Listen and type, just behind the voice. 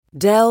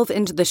Delve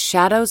into the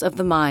shadows of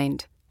the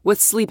mind with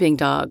Sleeping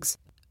Dogs,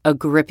 a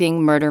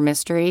gripping murder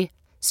mystery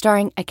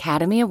starring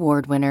Academy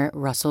Award winner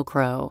Russell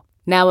Crowe.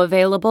 Now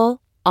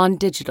available on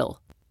digital.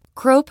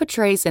 Crowe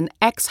portrays an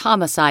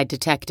ex-homicide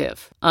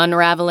detective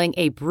unraveling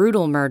a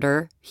brutal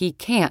murder he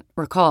can't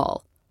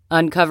recall.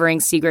 Uncovering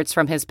secrets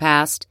from his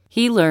past,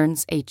 he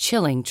learns a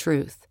chilling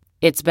truth.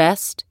 It's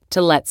best to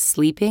let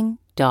sleeping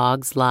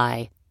dogs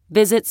lie.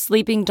 Visit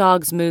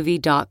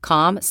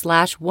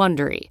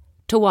sleepingdogsmovie.com/Wondery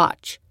to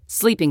watch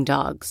Sleeping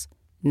Dogs,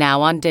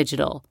 now on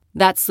digital.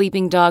 That's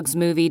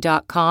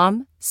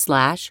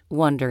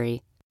sleepingdogsmovie.com/Wondery.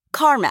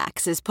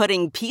 CarMax is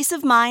putting peace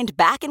of mind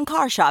back in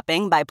car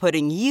shopping by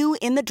putting you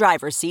in the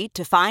driver's seat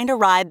to find a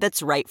ride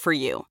that's right for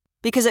you.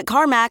 Because at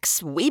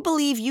CarMax, we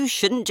believe you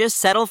shouldn't just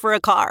settle for a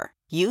car.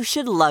 You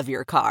should love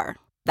your car.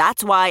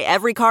 That's why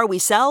every car we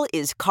sell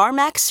is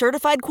CarMax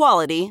certified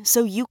quality,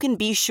 so you can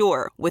be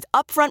sure with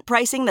upfront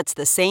pricing that's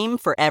the same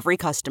for every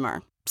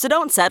customer. So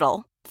don't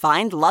settle.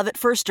 Find love at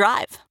first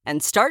drive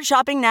and start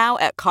shopping now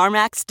at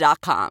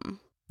CarMax.com.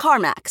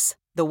 CarMax,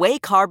 the way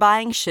car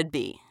buying should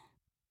be.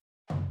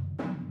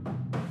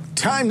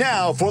 Time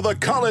now for the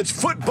College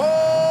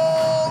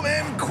Football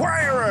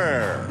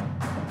Inquirer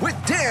with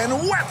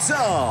Dan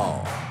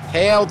Wetzel.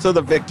 Hail to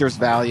the victors,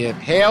 Valiant.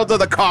 Hail to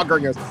the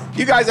conquerors.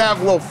 You guys have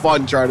a little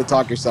fun trying to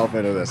talk yourself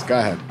into this. Go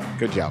ahead.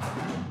 Good job.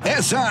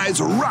 SI's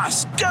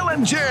Ross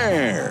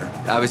Dellinger.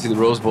 Obviously, the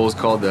Rose Bowl is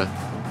called the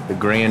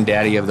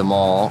granddaddy of them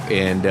all.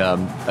 And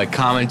a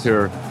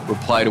commenter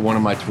replied to one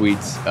of my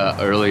tweets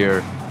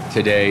earlier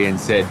today and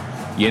said,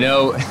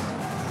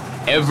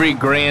 every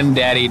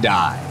granddaddy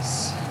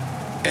dies.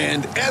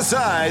 And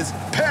SI's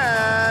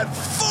Pat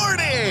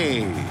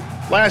Forney.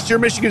 Last year,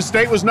 Michigan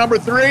State was number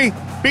 3.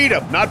 Beat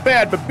them. Not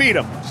bad, but beat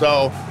them.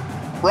 So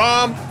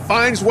Brom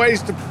finds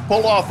ways to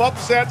pull off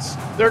upsets.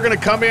 They're going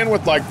to come in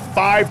with like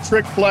 5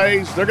 trick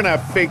plays. They're going to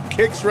have fake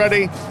kicks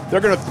ready.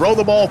 They're going to throw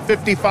the ball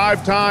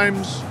 55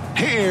 times.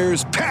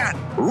 Here's Pat,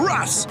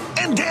 Russ,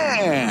 and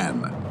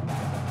Dan.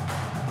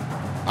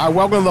 All right,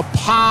 welcome to the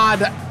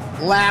pod.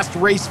 Last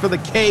race for the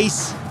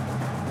case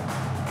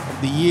of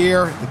the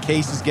year. The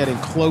case is getting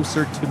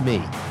closer to me.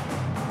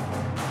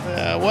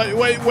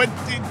 What?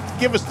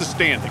 Give us the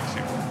standings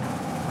here.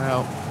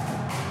 Well,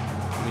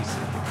 let me see.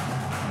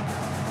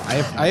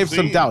 I have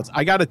some doubts.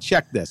 I got to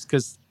check this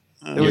because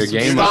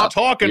stop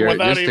talking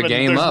without even.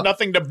 There's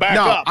nothing to back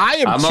up.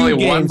 I'm only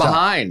one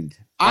behind.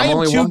 I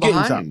am 2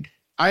 games up.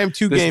 I am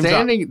 2 games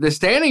up. The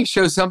standings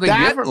show something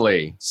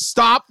differently.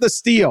 Stop the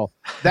steal.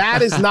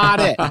 That is not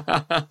it.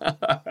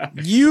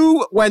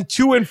 You went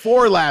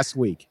 2-4 last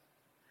week.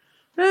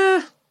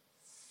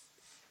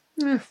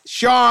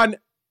 Sean,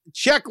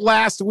 check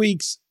last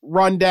week's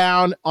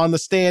rundown on the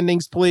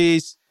standings,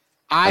 please.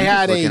 I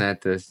had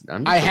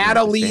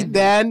a lead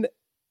then,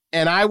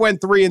 and I went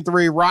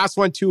 3-3. Ross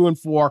went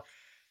 2-4.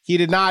 He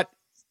did not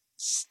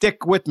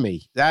stick with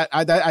me.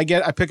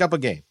 I pick up a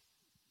game.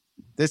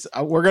 This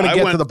we're going to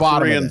get to the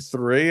bottom of this.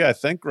 3-3, I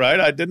think, right?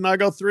 I didn't I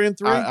go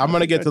 3-3? I'm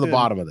going to get to the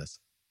bottom of this.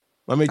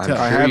 Let me tell you.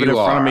 I have it in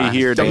front of me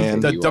here, Dan.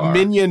 The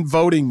Dominion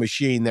voting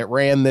machine that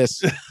ran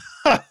this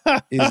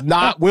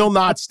will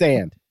not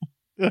stand.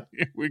 Here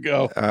we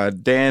go.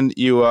 Dan,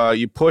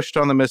 you pushed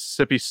on the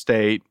Mississippi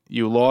State.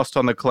 You lost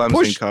on the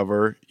Clemson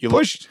cover. You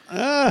lost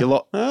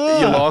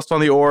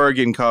on the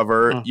Oregon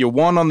cover. You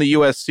won on the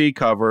USC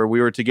cover. We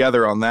were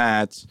together on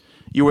that.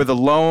 You were the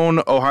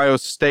lone Ohio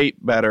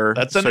State bettor.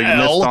 That's an so you L.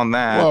 missed on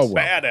that. Whoa.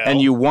 Bad L.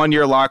 And you won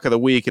your lock of the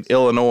week at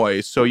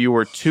Illinois. So you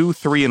were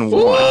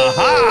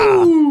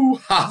 2-3-1.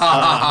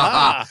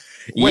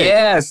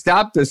 Yeah,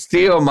 stop to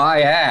steal my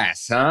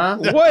ass, huh?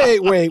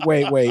 Wait.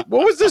 What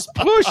was this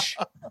push?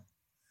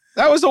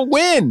 That was a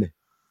win.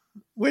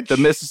 The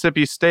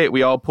Mississippi State,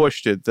 we all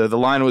pushed it. The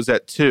line was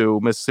at 2.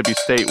 Mississippi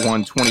State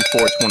won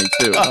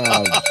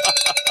 24-22.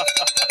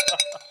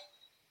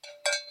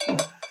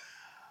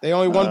 They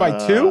only won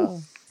by 2?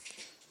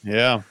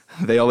 Yeah.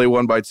 They only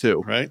won by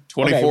 2. Right?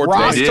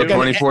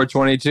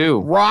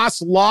 24-22.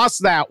 Ross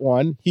lost that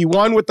one. He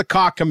won with the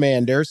Cock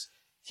Commanders.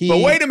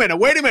 But wait a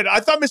minute. I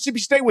thought Mississippi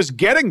State was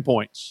getting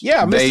points.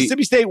 Yeah,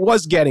 Mississippi State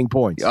was getting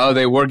points. Oh,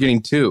 they were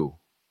getting 2.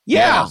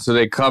 Yeah. So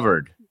they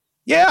covered.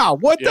 Yeah,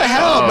 what the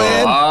hell,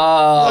 man?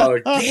 Oh,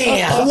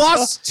 damn.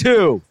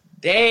 +2.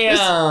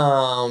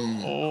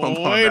 Damn.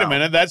 Wait a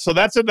minute. That's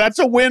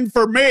a win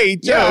for me,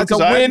 too. Yeah, it's a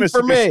win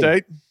for me.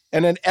 State.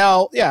 And an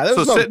L. Yeah,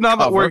 so sitting on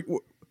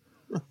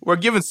we're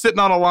giving sitting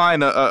on a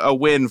line a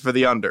win for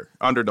the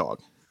underdog.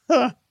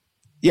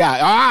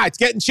 Yeah, it's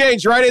getting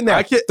changed right in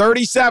there.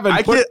 37.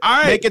 Make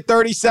it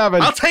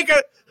 37.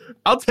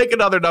 I'll take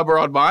another number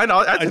on mine.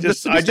 I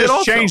just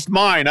changed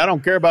mine. I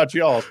don't care about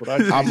y'all.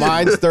 But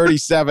mine's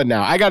 37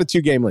 now. I got a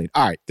 2-game lead.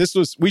 All right,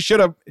 we should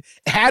have,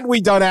 had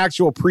we done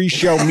actual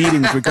pre-show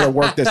meetings, we could have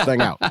worked this thing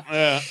out.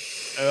 Yeah.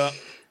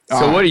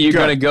 So what are you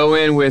going to go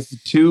in with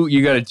 2?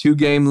 You got a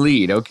 2-game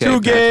lead. Okay.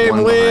 2-game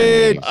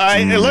lead.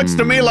 It looks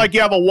to me like you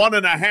have a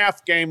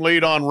 1.5 game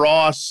lead on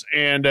Ross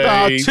and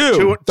a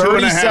 2.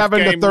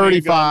 37 to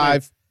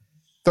 35.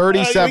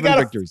 37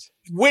 victories.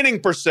 winning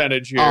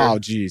percentage here. Oh,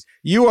 geez.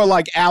 You are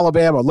like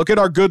Alabama. Look at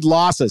our good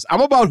losses.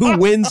 I'm about who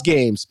wins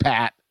games,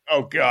 Pat.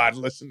 Oh, God.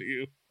 Listen to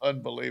you.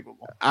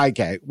 Unbelievable.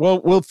 Okay.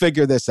 We'll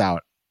figure this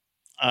out.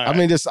 Right. I'm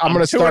going to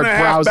start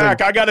browsing.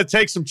 Back. I got to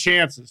take some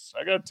chances.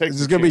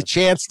 There's going to be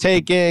chance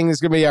taking. There's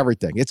going to be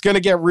everything. It's going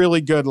to get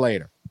really good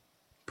later.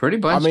 Pretty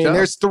bunched up.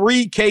 There's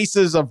 3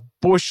 cases of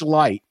Busch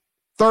Light.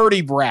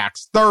 30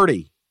 Brax.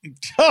 30.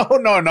 Oh,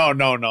 no. I'm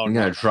going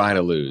to try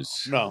to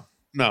lose.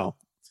 No.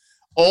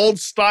 Old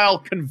style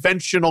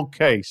conventional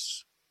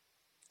case.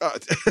 So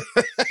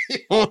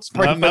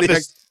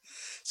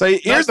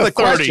here's the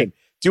question.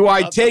 Do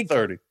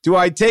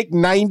I take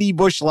 90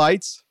 Busch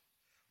Lights?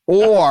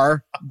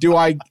 Or do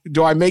I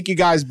make you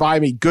guys buy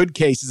me good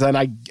cases and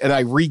I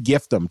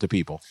re-gift them to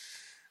people?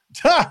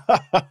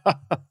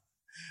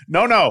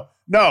 No.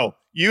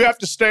 You have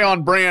to stay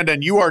on brand,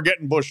 and you are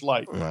getting Busch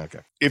Light. Okay.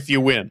 If you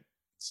win,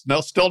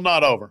 it's still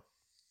not over.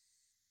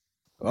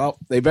 Well,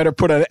 they better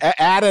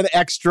add an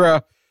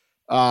extra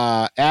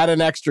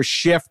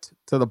shift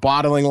to the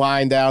bottling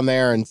line down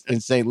there in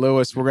St.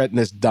 Louis. We're getting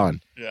this done.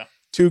 Yeah.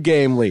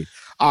 2-game lead.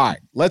 All right,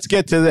 let's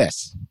get to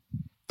this.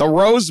 The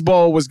Rose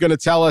Bowl was going to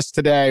tell us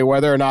today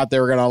whether or not they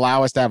were going to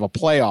allow us to have a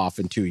playoff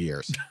in 2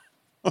 years.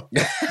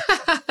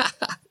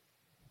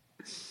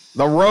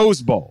 The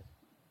Rose Bowl.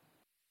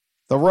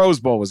 The Rose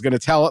Bowl was going to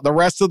tell the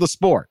rest of the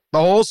sport. The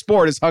whole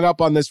sport is hung up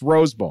on this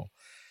Rose Bowl.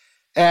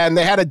 And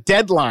they had a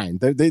deadline.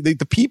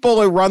 The people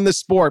who run the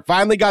sport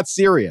finally got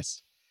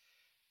serious.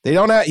 They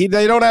don't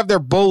have their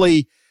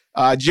bully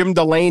Jim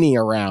Delaney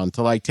around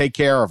to take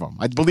care of them.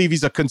 I believe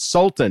he's a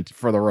consultant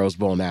for the Rose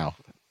Bowl now.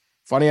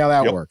 Funny how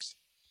that works.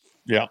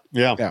 Yeah.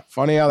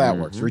 Funny how that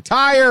works.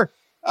 Retire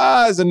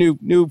is a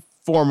new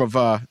form of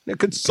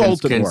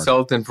consultant work.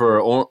 Consultant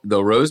for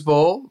the Rose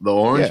Bowl, the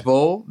Orange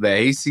Bowl,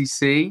 the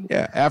ACC.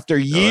 Yeah, after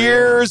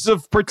years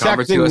of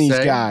protecting these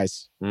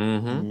guys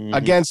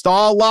against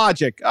all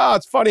logic. Oh,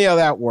 it's funny how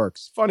that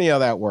works.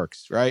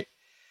 Right?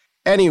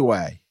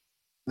 Anyway,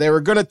 they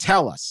were going to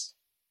tell us.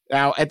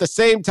 Now, at the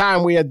same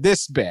time, we had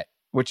this bit,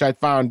 which I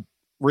found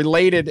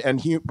related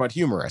but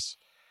humorous.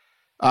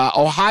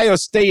 Ohio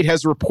State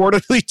has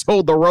reportedly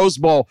told the Rose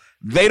Bowl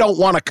they don't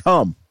want to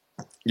come.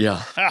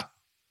 Yeah.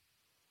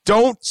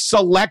 Don't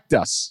select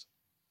us.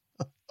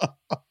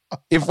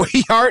 If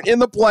we aren't in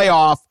the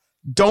playoff,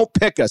 don't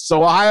pick us. So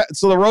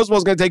the Rose Bowl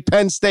is going to take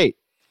Penn State.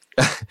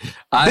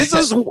 This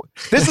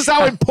is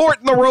how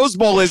important the Rose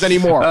Bowl is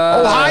anymore.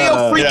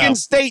 Ohio freaking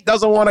State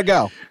doesn't want to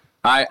go.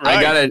 I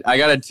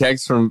got a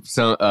text from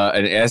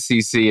an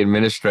SEC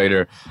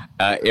administrator.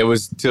 It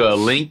was to a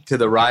link to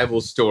the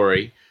Rivals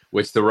story,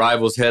 which the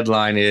Rivals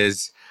headline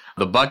is,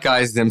 the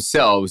Buckeyes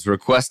themselves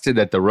requested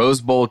that the Rose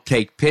Bowl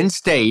take Penn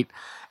State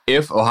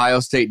if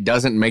Ohio State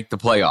doesn't make the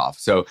playoff.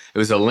 So it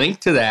was a link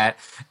to that.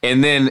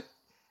 And then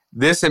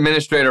this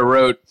administrator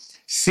wrote,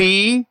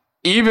 see,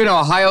 even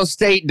Ohio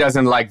State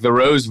doesn't like the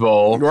Rose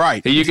Bowl.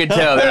 Right. You can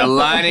tell they're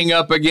lining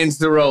up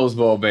against the Rose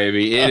Bowl,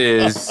 baby. It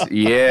is,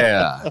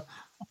 yeah.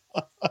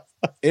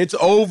 It's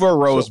over,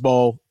 Rose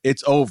Bowl.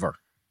 It's over.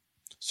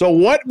 So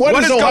what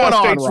is Ohio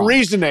State's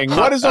reasoning?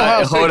 What is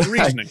Ohio State's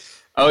reasoning?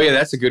 Oh, yeah,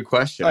 that's a good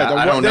question. Right,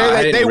 I don't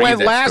know. They went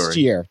last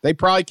year. They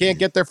probably can't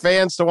get their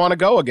fans to want to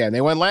go again.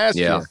 They went last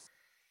year.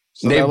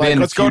 So they've been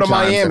let's go to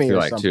Miami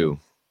or something. Too.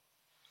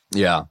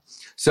 Yeah.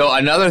 So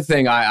another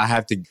thing I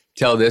have to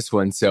tell this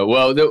one. So,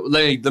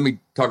 let me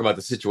talk about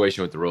the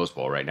situation with the Rose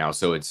Bowl right now.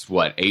 So it's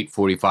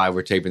 8:45.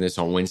 We're taping this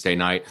on Wednesday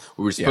night.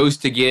 We were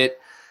supposed to get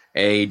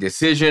a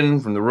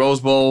decision from the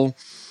Rose Bowl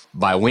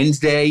by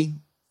Wednesday.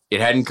 It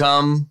hadn't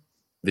come.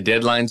 The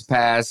deadline's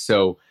passed.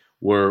 So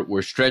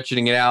we're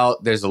stretching it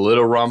out. There's a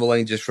little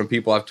rumbling just from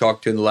people I've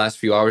talked to in the last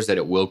few hours that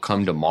it will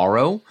come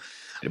tomorrow.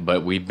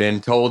 But we've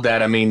been told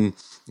that,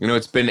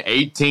 it's been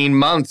 18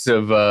 months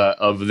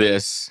of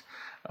this.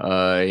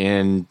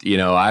 And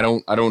I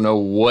don't know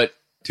what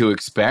to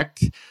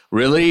expect,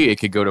 really. It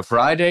could go to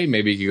Friday.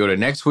 Maybe it could go to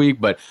next week.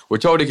 But we're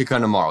told it could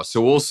come tomorrow.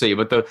 So we'll see.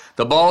 But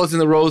the ball is in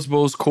the Rose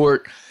Bowl's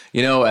court.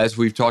 As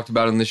we've talked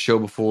about on this show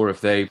before,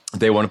 if they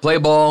want to play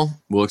ball,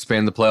 we'll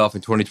expand the playoff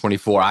in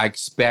 2024. I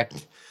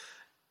expect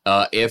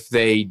if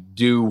they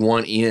do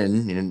want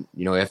in, and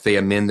if they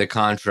amend the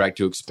contract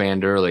to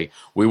expand early,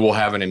 we will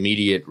have an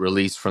immediate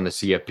release from the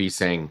CFP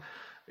saying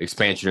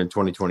expansion in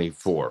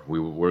 2024.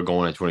 We're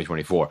going in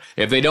 2024.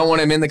 If they don't want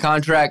to amend the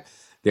contract,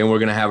 then we're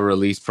going to have a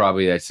release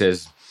probably that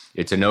says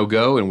it's a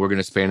no-go, and we're going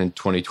to expand in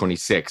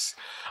 2026.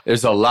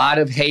 There's a lot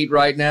of hate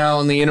right now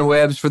on the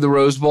interwebs for the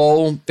Rose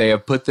Bowl. They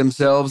have put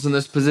themselves in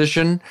this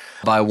position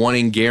by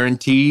wanting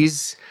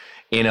guarantees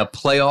in a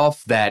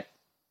playoff that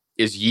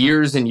is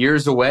years and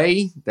years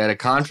away, that a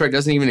contract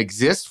doesn't even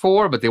exist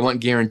for, but they want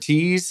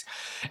guarantees.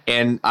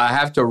 And I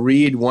have to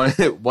read one of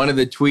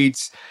the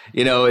tweets.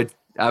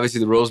 Obviously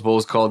the Rose Bowl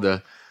is called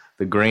the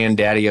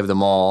granddaddy of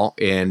them all.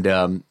 And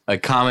a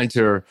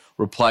commenter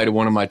replied to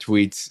one of my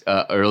tweets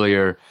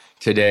earlier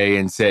today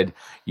and said,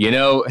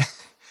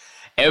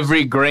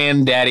 every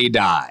granddaddy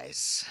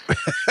dies.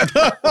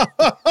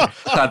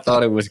 I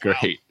thought it was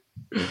great.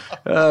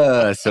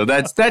 So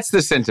that's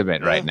the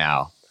sentiment right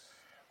now.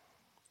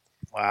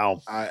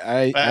 Wow.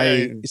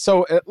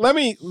 So let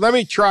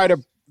me try to.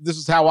 This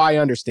is how I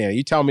understand it.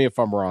 You tell me if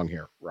I'm wrong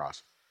here,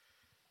 Ross.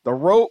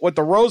 What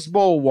the Rose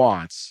Bowl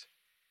wants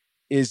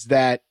is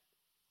that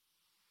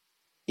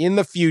in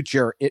the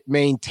future it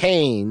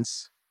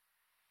maintains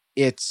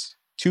its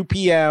 2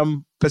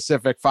 p.m.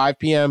 Pacific, 5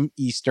 p.m.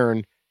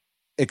 Eastern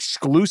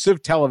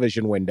exclusive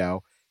television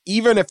window,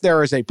 even if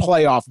there is a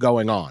playoff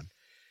going on.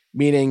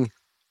 Meaning,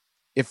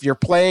 if you're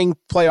playing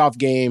playoff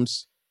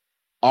games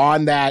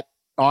on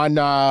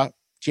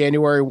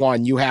January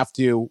 1, you have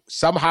to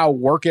somehow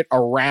work it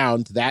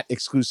around that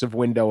exclusive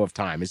window of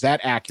time. Is that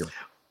accurate?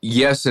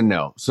 Yes and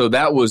no. So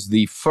that was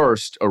the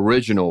first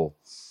original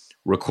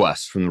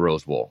request from the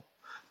Rose Bowl.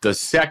 The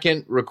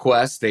second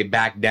request, they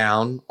backed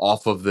down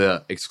off of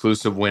the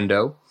exclusive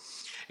window,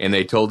 and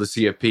they told the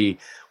CFP,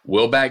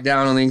 we'll back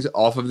down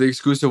off of the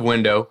exclusive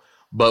window,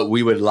 but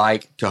we would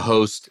like to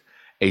host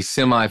a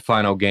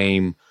semifinal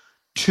game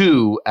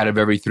 2 out of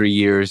every 3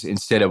 years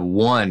instead of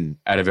 1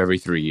 out of every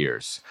 3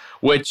 years,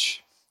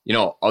 which,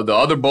 the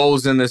other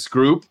bowls in this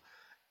group,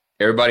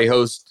 everybody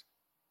hosts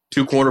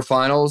 2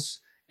 quarterfinals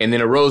and then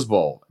a Rose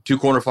Bowl, 2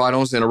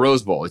 quarterfinals and a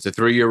Rose Bowl. It's a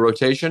 3-year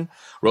rotation.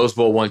 Rose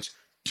Bowl wants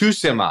 2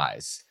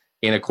 semis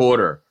in a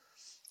quarter,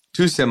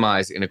 2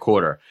 semis in a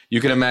quarter.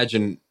 You can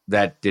imagine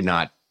that did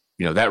not,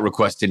 that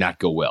request did not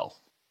go well.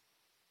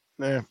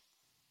 Yeah.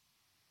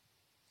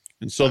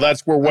 And so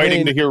we're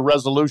waiting to hear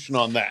resolution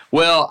on that.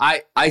 Well,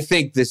 I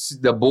think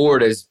the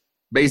board has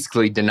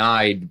basically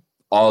denied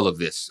all of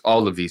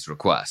these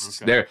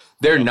requests. Okay.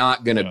 They're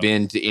not going to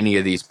bend to any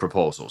of these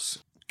proposals.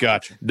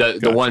 Gotcha.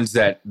 The ones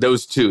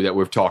those 2 that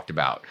we've talked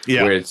about,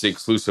 where it's the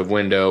exclusive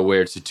window,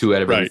 where it's a 2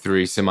 out of every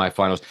 3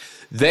 semifinals.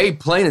 They,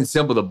 plain and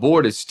simple, the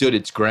board has stood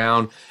its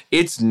ground.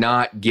 It's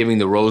not giving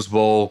the Rose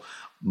Bowl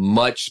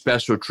much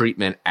special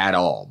treatment at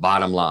all,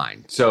 bottom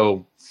line.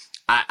 So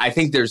I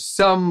think there's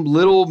some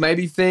little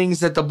maybe things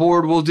that the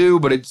board will do,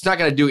 but it's not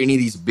going to do any of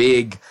these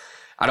big,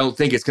 I don't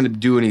think it's going to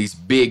do any of these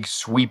big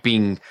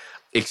sweeping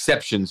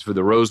exceptions for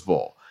the Rose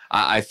Bowl.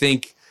 I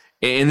think,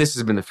 and this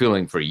has been the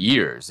feeling for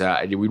years.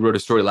 We wrote a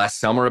story last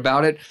summer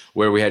about it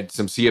where we had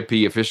some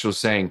CFP officials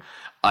saying,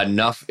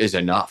 enough is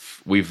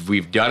enough.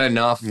 We've done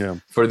enough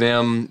for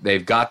them.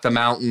 They've got the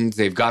mountains.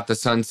 They've got the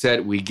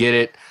sunset. We get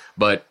it,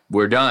 but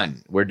we're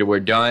done. We're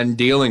done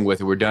dealing with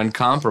it. We're done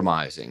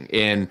compromising.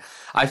 And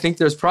I think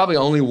there's probably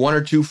only 1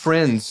 or 2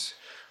 friends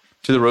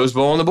to the Rose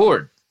Bowl on the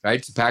board, right?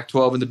 It's the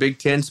Pac-12 and the Big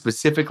Ten,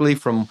 specifically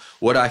from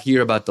what I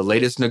hear about the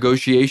latest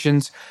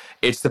negotiations.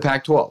 It's the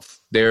Pac-12.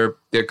 They're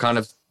kind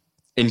of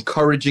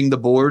encouraging the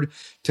board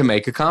to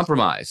make a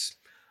compromise.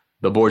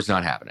 The board's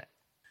not having it.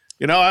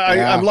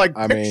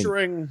 I'm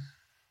picturing.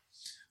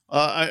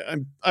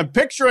 I'm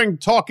picturing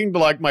talking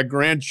to my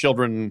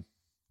grandchildren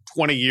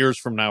 20 years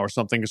from now or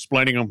something,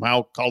 explaining them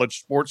how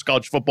college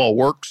football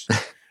works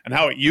and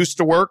how it used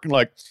to work. And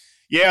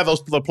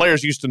the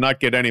players used to not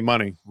get any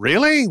money.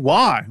 Really?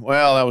 Why?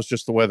 Well, that was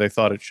just the way they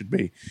thought it should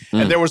be.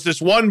 And there was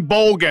this one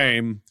bowl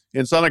game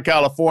in Southern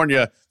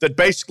California that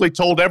basically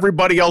told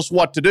everybody else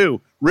what to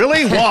do.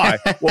 Really? Why?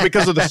 Well,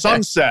 because of the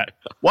sunset.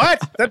 What?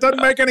 That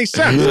doesn't make any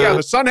sense. Yeah,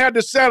 the sun had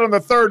to set on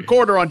the third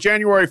quarter on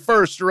January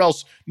 1st or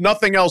else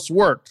nothing else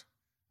worked.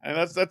 And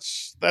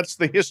that's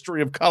the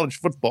history of college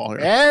football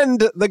here.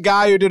 And the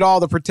guy who did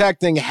all the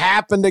protecting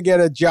happened to get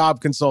a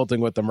job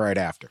consulting with them right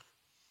after.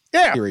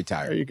 Yeah. He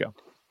retired. There you go.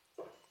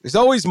 There's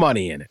always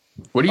money in it.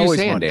 What are you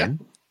saying,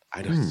 Dan?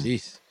 I don't.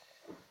 Jeez.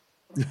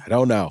 I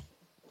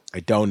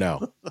don't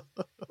know.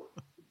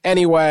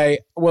 Anyway,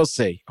 we'll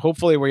see.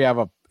 Hopefully we have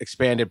a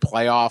expanded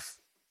playoff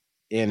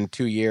in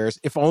 2 years.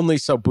 If only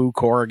so Boo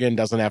Corrigan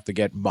doesn't have to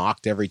get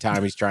mocked every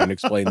time he's trying to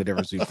explain the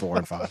difference between 4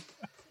 and 5.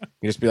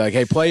 You just be like,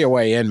 hey, play your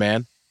way in,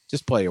 man.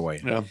 Just play your way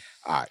in. Yeah.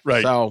 All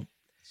right. So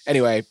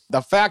anyway,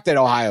 the fact that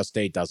Ohio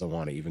State doesn't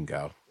want to even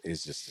go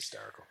is just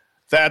hysterical.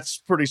 That's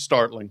pretty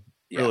startling.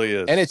 It really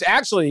is. And it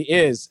actually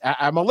is.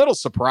 I'm a little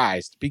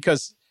surprised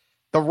because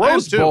the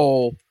Rose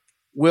Bowl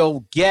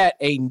will get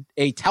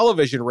a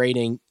television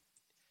rating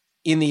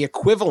in the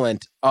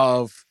equivalent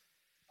of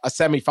a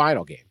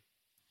semifinal game.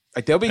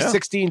 There'll be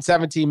 16,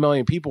 17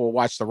 million people will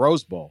watch the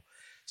Rose Bowl.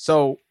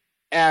 So,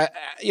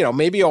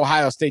 maybe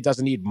Ohio State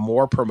doesn't need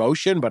more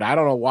promotion, but I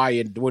don't know why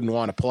you wouldn't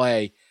want to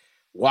play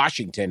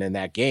Washington in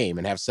that game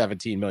and have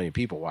 17 million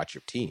people watch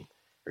your team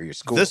or your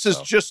school. This is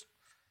just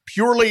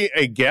purely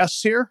a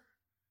guess here.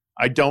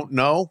 I don't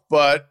know,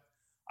 but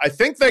I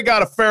think they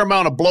got a fair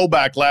amount of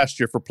blowback last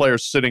year for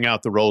players sitting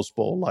out the Rose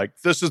Bowl.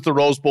 This is the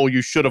Rose Bowl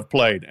you should have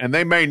played. And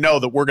they may know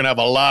that we're going to have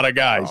a lot of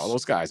guys,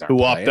 those guys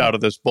who opt out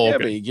of this bowl game.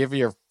 But you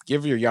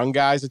give your young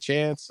guys a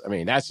chance. I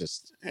mean, that's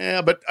just...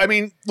 Yeah, but,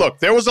 look,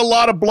 there was a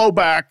lot of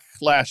blowback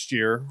last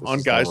year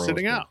on guys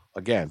sitting out.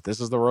 Again, this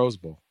is the Rose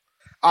Bowl.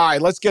 All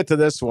right, let's get to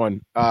this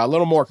one. A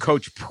little more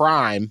Coach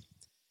Prime.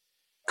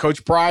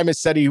 Coach Prime has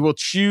said he will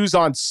choose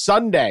on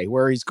Sunday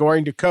where he's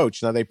going to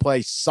coach. Now, they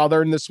play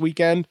Southern this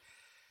weekend.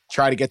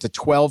 Try to get to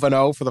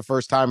 12-0 for the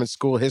first time in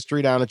school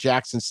history down at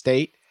Jackson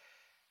State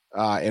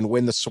and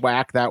win the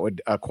SWAC. That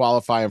would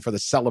qualify him for the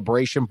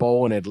Celebration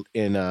Bowl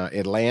in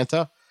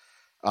Atlanta,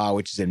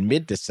 which is in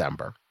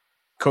mid-December.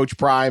 Coach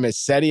Prime has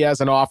said he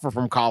has an offer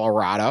from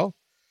Colorado.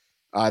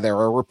 There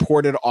are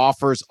reported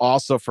offers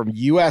also from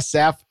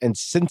USF and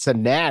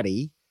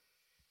Cincinnati.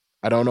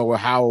 I don't know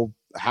how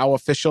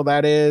official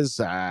that is.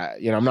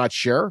 I'm not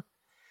sure,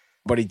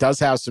 but he does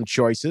have some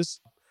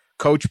choices.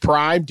 Coach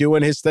Prime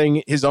doing his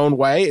thing his own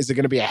way. Is it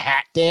going to be a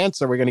hat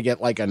dance? Or are we going to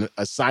get like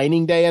a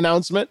signing day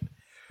announcement?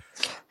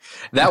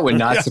 That would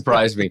not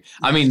surprise me.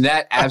 I mean,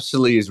 that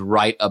absolutely is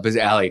right up his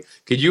alley.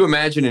 Could you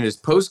imagine in his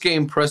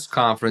post-game press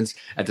conference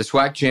at the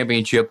SWAC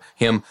championship,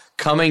 him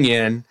coming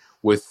in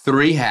with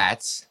 3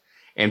 hats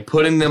and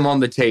putting them on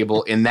the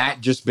table, and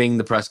that just being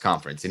the press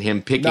conference, and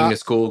him picking a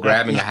school,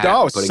 grabbing a hat.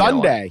 No,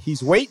 Sunday.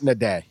 He's waiting a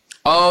day.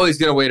 Oh, he's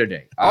going to wait a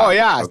day.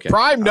 Yeah. Okay.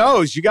 Prime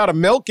knows you got to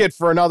milk it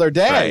for another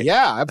day. Right.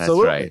 Yeah,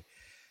 absolutely. That's right.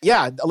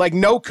 Yeah, like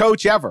no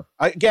coach ever.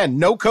 Again,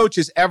 no coach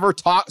has ever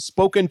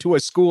spoken to a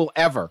school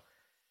ever.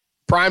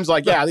 Prime's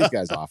like, yeah, these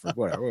guys offered.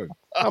 Whatever.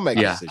 I'll make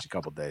a decision a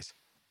couple days.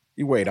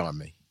 You wait on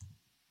me.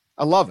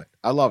 I love it.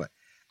 All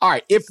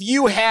right. If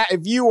you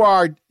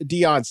are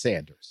Deion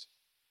Sanders,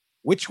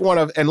 which one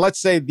of, and let's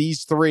say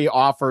these 3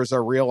 offers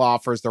are real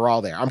offers, they're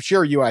all there. I'm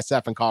sure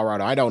USF and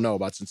Colorado. I don't know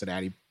about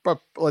Cincinnati, but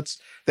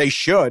they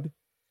should.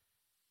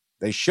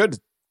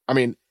 I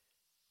mean,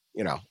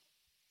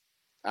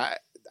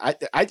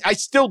 I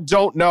still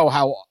don't know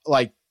how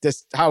he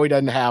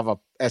doesn't have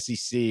a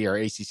SEC or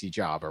ACC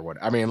job or what.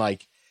 I mean,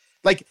 like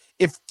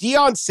if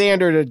Deion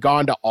Sanders had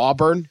gone to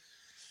Auburn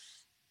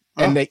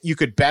and that you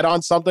could bet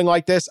on something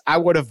like this, I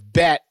would have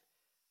bet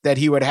that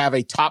he would have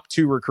a top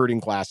 2 recruiting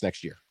class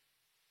next year.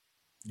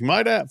 You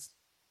might have.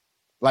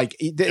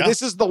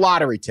 This is the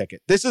lottery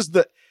ticket.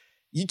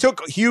 You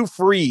took Hugh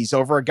Freeze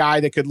over a guy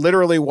that could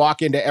literally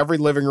walk into every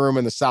living room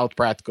in the South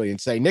practically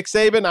and say, Nick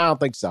Saban? I don't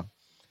think so.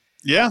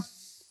 Yeah.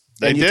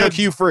 And you took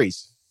Hugh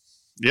Freeze.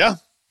 Yeah.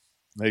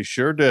 They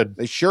sure did.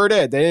 They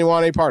didn't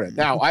want any part of it.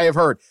 Now, I have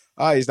heard,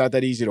 he's not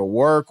that easy to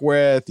work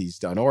with.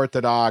 He's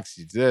unorthodox.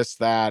 He's this,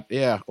 that.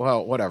 Yeah,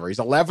 well, whatever. He's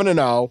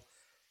 11-0.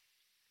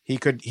 He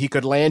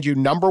could land you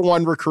number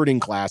 1 recruiting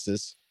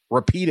classes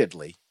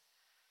repeatedly.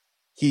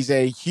 He's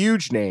a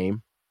huge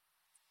name,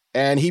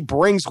 and he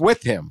brings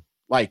with him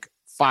like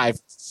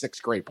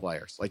 5-6 great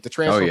players, like the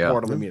transfer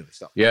portal immediately.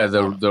 So,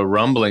 the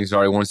rumblings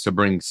are he wants to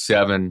bring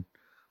 7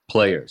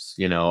 players.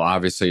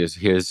 Obviously is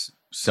his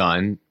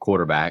son,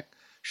 quarterback,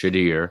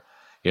 Shadir.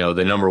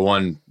 The number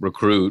 1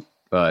 recruit,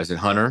 is it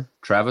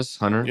Travis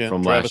Hunter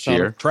from last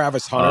year?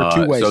 Travis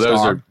Hunter, 2-way So those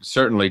star. are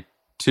certainly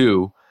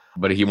 2,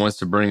 but he wants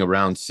to bring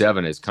around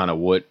 7 is kind of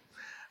what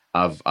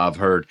I've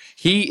heard.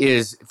 He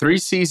is 3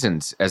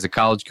 seasons as a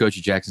college coach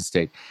at Jackson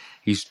State.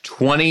 He's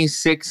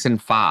 26-5,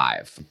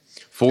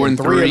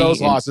 4-3 of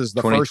those losses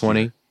in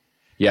 2020.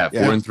 Yeah,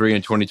 4-3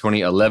 in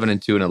 2020, 11-2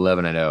 and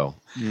 11-0.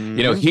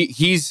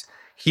 Mm-hmm.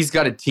 He's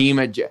got a team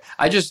at.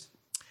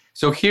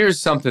 So here's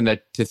something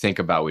to think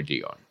about with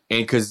Deion,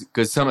 and because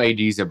some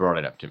ADs have brought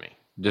it up to me.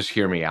 Just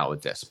hear me out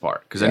with this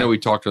part, because I know we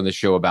talked on the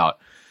show about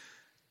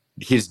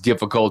his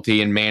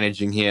difficulty in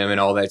managing him and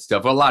all that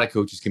stuff. A lot of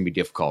coaches can be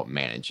difficult to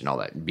manage and all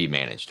that, and be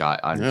managed. I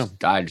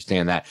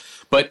understand that.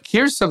 But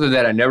here's something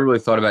that I never really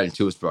thought about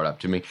until it was brought up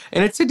to me,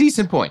 and it's a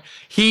decent point.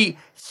 He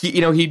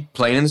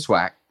playing in the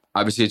SWAC.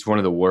 Obviously, it's one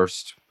of the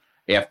worst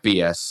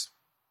FBS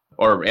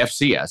or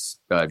FCS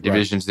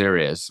divisions there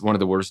is. One of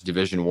the worst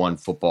Division I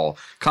football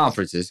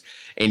conferences.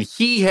 And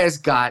he has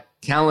got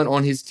talent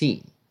on his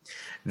team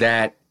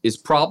that is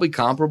probably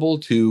comparable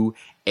to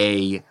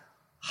a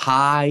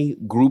high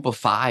group of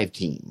 5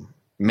 team,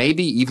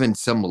 maybe even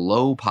some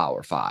low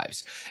power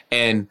 5s.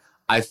 And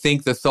I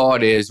think the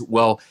thought is,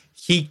 well,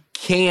 he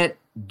can't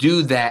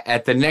do that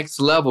at the next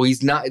level.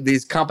 He's not,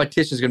 his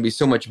competition is going to be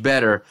so much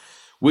better.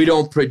 We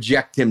don't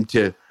project him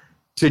to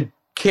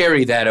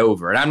carry that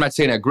over. And I'm not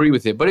saying I agree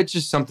with it, but it's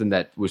just something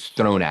that was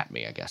thrown at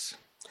me, I guess.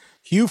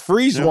 Hugh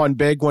Freeze won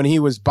big when he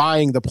was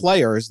buying the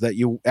players that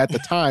you at the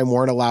time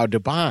weren't allowed to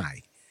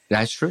buy.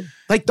 That's true.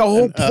 Like the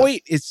whole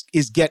point is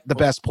get the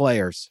best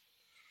players.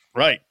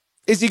 Right.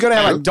 Is he going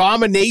to have a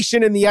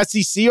domination in the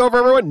SEC over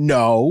everyone?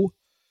 No.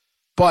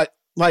 But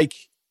like,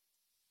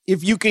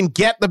 if you can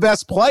get the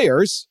best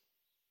players,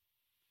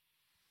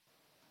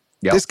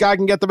 this guy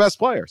can get the best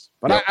players.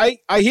 But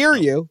I hear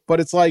you, but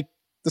it's like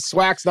the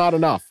SWAC's not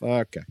enough.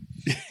 Okay.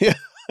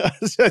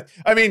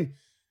 I mean,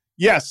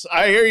 yes,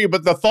 I hear you,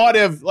 but the thought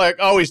of like,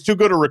 oh, he's too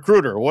good a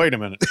recruiter. Wait a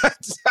minute.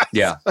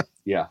 Yeah.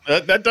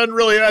 That doesn't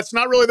really, that's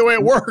not really the way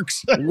it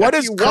works. What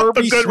is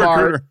Kirby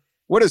Smart?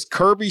 What is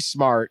Kirby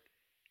Smart,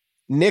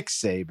 Nick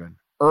Saban,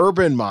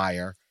 Urban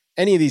Meyer,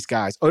 any of these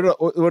guys,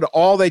 what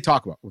all they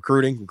talk about?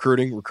 Recruiting,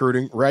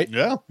 right?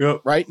 Yeah.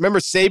 Right? Remember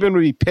Saban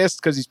would be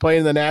pissed because he's playing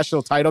in the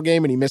national title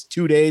game and he missed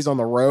 2 days on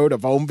the road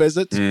of home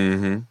visits?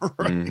 Mm-hmm.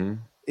 Right. Mm-hmm.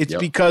 It's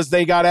because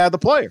they got to have the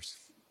players.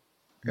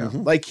 Yeah.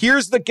 Mm-hmm. Like,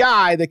 here's the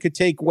guy that could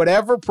take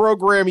whatever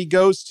program he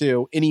goes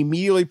to and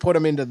immediately put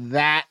him into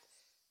that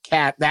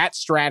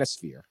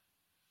stratosphere.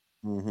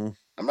 Mm-hmm.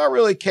 I'm not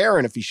really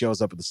caring if he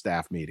shows up at the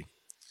staff meeting.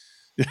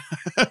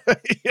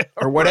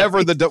 Or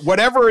whatever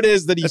whatever it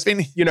is that he's,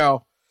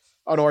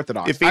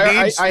 unorthodox.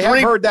 I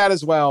have heard that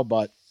as well,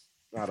 but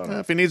I don't know.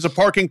 If he needs a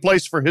parking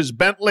place for his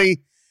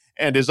Bentley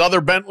and his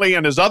other Bentley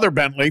and his other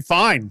Bentley,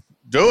 fine,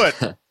 do it.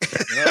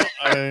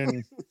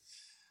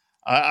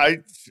 I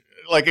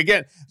like,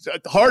 again,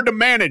 hard to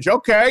manage.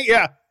 Okay,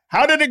 yeah.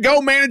 How did it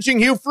go managing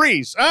Hugh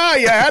Freeze?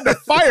 You had to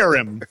fire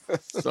him.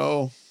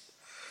 So,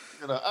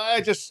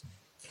 I just,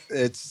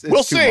 it's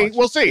we'll see. much.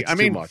 We'll see. It's I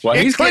mean, well,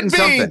 he's getting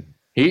something.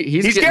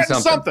 He's getting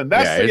something.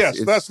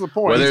 That's the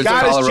point. Whether He's it's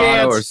got his Colorado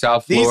chance. or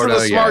South These Florida, are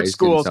the smart he's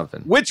schools.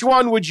 something. Which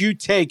one would you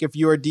take if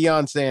you were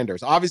Deion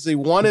Sanders? Obviously,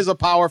 one is a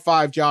Power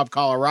 5 job,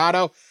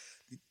 Colorado.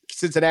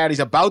 Cincinnati's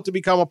about to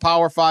become a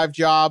Power 5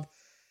 job.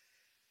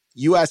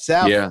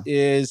 USF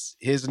is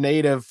his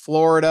native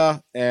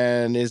Florida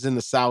and is in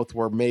the South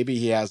where maybe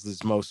he has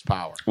his most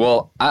power.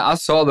 Well, I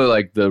saw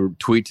the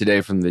tweet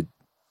today from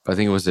I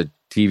think it was a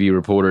TV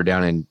reporter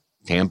down in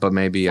Tampa,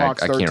 maybe.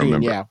 Fox I 13, can't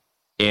remember. Yeah.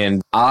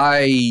 And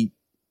I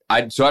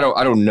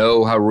don't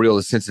know how real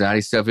the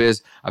Cincinnati stuff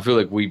is. I feel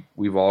like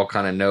we've all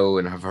kind of know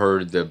and have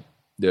heard the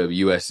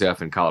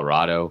USF in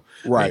Colorado.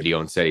 Right.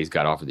 Deion said he's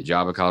got offered the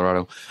job at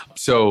Colorado.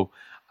 So,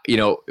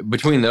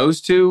 between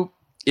those two,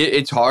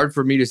 it's hard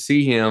for me to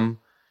see him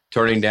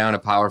turning down a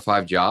Power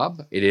 5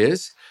 job. It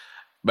is.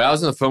 But I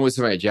was on the phone with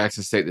somebody at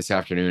Jackson State this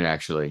afternoon,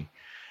 actually.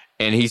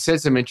 And he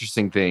said some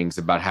interesting things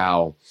about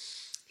how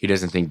he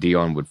doesn't think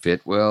Deion would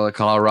fit well at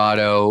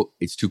Colorado.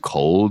 It's too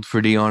cold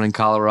for Deion in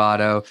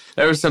Colorado.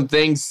 There were some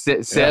things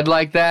said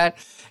like that.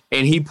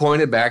 And he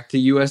pointed back to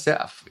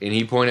USF. And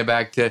he pointed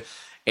back to,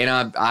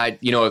 and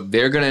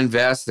they're going to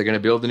invest. They're going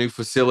to build a new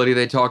facility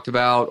they talked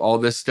about, all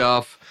this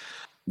stuff.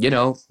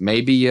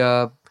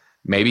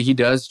 Maybe he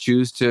does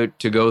choose to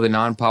go the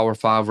non-Power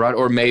 5 route,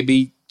 or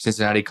maybe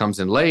Cincinnati comes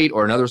in late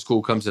or another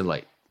school comes in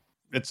late.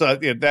 It's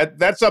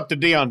that's up to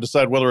Deion to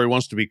decide whether he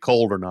wants to be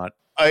cold or not.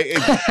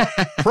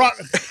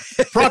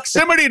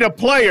 Proximity to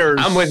players.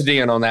 I'm with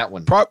Deion on that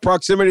one.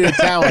 Proximity to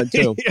talent,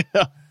 too.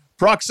 Yeah.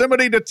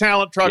 Proximity to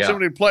talent,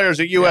 proximity to players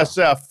at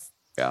USF.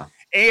 Yeah.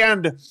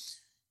 And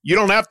you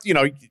don't have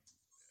to,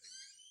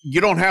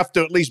 you don't have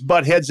to at least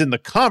butt heads in the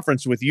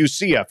conference with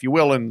UCF. You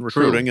will in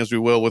recruiting, as we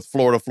will with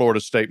Florida, Florida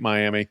State,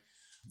 Miami.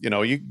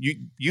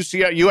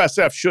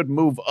 USF should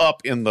move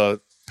up in the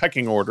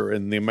pecking order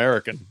in the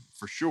American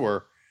for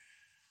sure.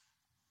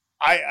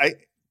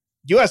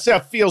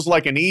 USF feels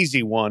like an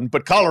easy one,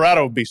 but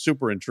Colorado would be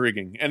super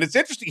intriguing. And it's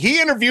interesting.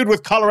 He interviewed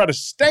with Colorado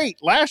State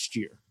last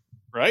year,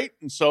 right?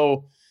 And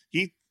so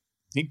he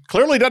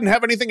clearly doesn't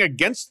have anything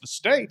against the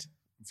state.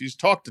 If he's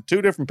talked to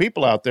two different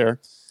people out there.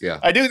 Yeah.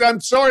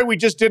 I'm sorry we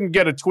just didn't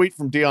get a tweet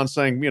from Deion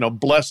saying,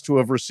 blessed to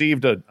have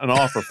received an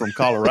offer from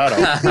Colorado.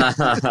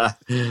 That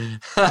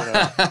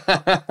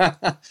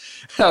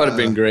would have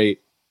been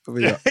great.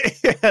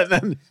 And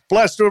then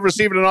blessed to have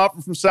received an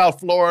offer from South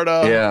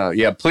Florida.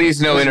 Yeah.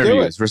 Please, no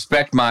interviews.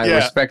 Respect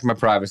my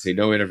privacy.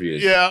 No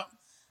interviews. Yeah.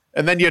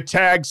 And then you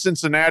tag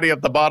Cincinnati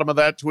at the bottom of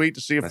that tweet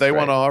to see if they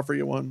want to offer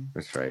you one.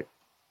 That's right.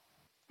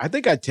 I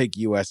think I'd take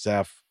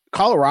USF.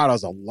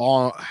 Colorado's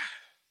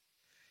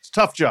it's a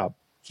tough job.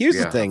 Here's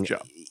the thing.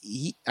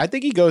 I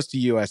think he goes to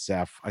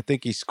USF. I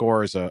think he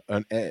scores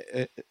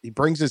he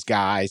brings his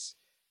guys.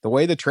 The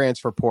way the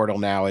transfer portal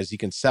now is, he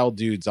can sell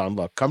dudes on,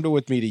 look, come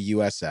with me to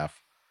USF.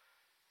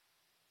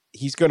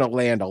 He's going to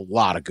land a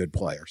lot of good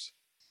players.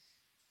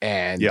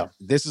 And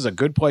this is a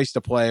good place to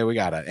play. We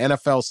got an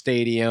NFL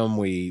stadium.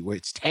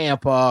 It's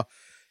Tampa.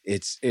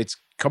 It's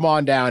come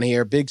on down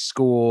here, big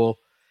school.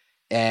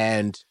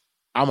 And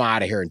I'm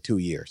out of here in 2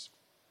 years.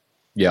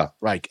 Yeah.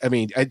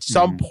 At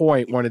some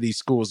point, one of these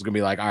schools is going to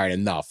be like, all right,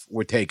 enough.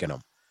 We're taking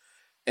them.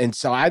 And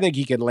so I think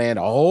he could land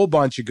a whole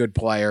bunch of good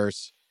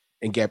players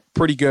and get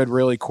pretty good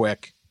really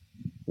quick.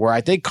 Where I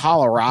think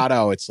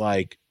Colorado, it's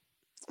like,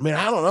 I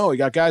don't know. You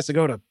got guys to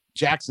go to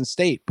Jackson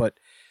State, but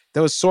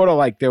there was sort of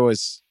like, there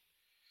was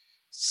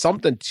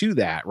something to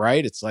that,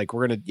 right? It's like,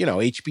 we're going to,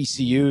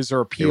 HBCUs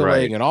are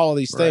appealing and all of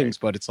these things,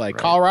 but it's like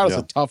Colorado's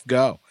a tough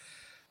go.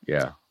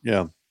 Yeah.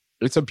 Yeah.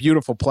 It's a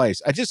beautiful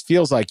place. It just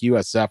feels like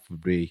USF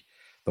would be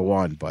the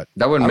one, but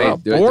that wouldn't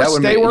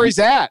stay where he's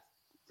at.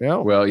 Yeah.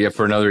 Well,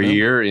 for another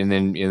year, and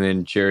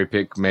then cherry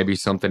pick maybe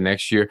something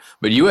next year.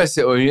 But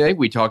USF, I think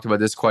we talked about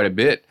this quite a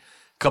bit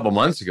a couple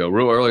months ago,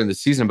 real early in the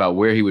season, about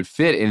where he would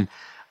fit. And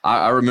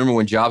I remember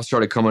when jobs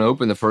started coming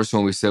open, the first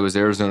one we said was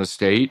Arizona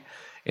State,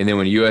 and then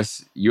when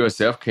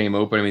USF came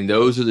open,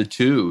 those are the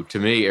two to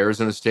me,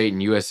 Arizona State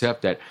and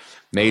USF, that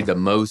made the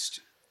most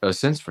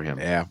sense for him.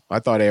 Yeah, I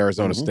thought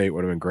Arizona State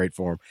would have been great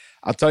for him.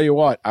 I'll tell you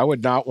what, I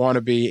would not want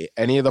to be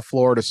any of the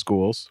Florida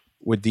schools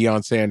with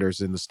Deion Sanders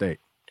in the state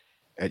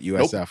at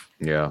USF. Nope.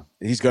 Yeah,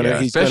 he's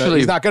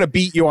not gonna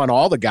beat you on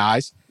all the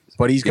guys,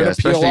 but he's gonna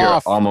peel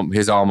off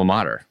his alma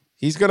mater.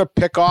 He's gonna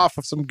pick off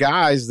of some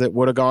guys that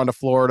would have gone to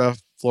Florida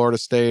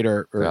State,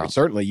 or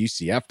certainly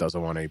UCF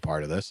doesn't want any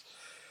part of this.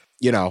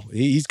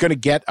 He's gonna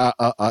get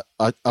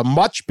a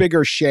much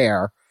bigger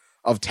share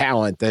of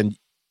talent than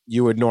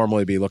you would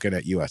normally be looking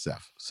at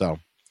USF. So,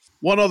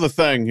 one other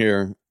thing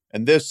here,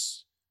 and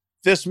this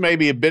may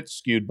be a bit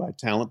skewed by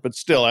talent, but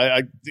still,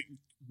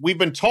 we've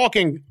been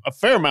talking a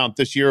fair amount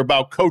this year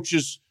about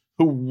coaches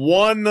who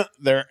won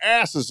their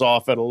asses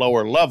off at a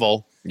lower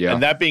level Yeah.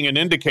 And that being an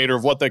indicator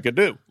of what they could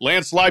do.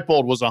 Lance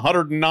Leipold was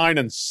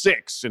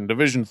 109-6 in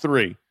Division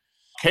III.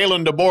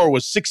 Kalen DeBoer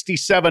was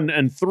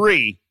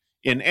 67-3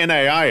 in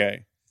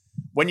NAIA.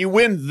 When you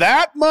win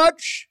that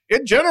much,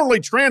 it generally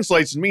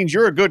translates and means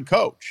you're a good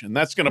coach. And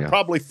that's going to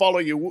probably follow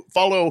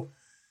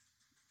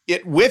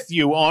it with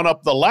you on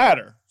up the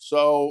ladder.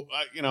 So,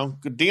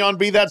 could Deion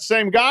be that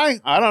same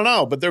guy? I don't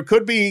know. But there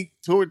could be,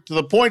 to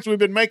the points we've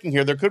been making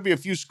here, there could be a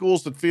few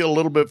schools that feel a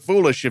little bit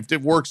foolish if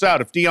it works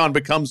out, if Deion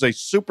becomes a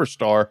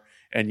superstar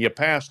and you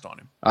passed on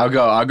him. I'll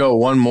go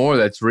one more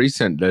that's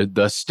recent.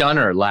 The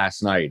stunner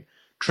last night.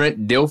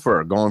 Trent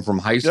Dilfer going from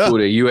high school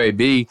to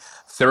UAB,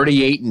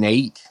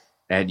 38-8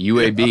 at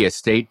UAB, a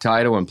state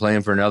title, and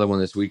playing for another one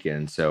this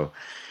weekend. So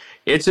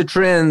it's a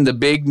trend. The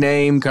big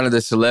name, kind of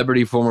the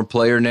celebrity former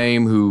player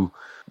name who,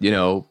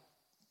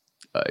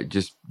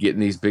 just getting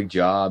these big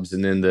jobs,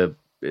 and then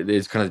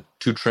it's kind of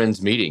two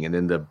trends meeting, and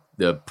then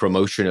the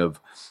promotion of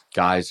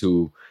guys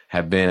who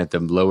have been at the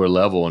lower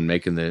level and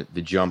making the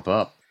jump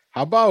up.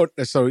 How about,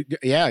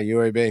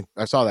 UAB.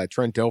 I saw that,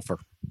 Trent Dilfer.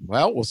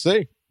 Well, we'll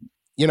see.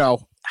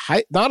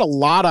 Not a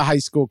lot of high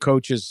school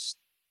coaches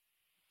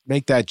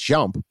make that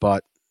jump,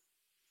 but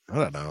I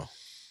don't know.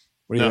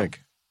 What do you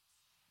think?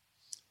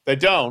 They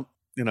don't.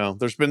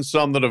 There's been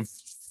some that have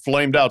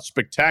flamed out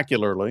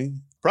spectacularly.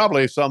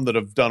 Probably some that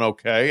have done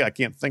okay. I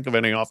can't think of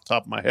any off the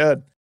top of my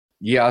head.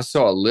 Yeah, I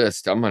saw a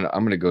list. I'm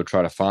gonna go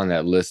try to find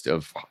that list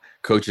of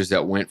coaches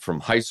that went from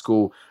high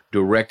school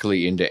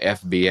directly into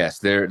FBS.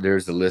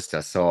 There's a list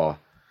I saw,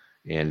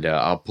 and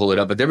I'll pull it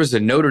up. But there was a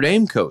Notre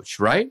Dame coach,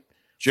 right?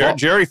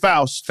 Jerry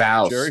Faust.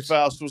 Jerry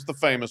Faust was the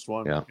famous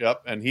one. Yeah.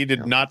 Yep, and he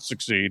did not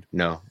succeed.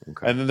 No.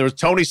 Okay. And then there was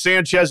Tony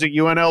Sanchez at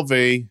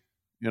UNLV,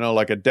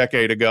 like a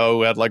decade ago,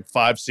 who had like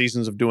 5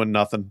 seasons of doing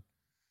nothing.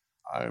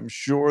 I'm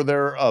sure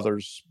there are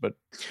others, but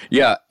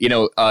yeah,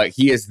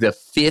 he is the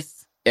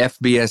 5th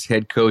FBS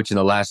head coach in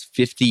the last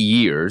 50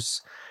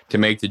 years to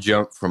make the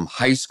jump from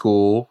high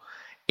school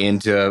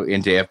into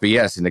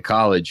FBS, into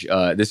college.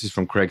 This is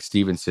from Craig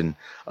Stevenson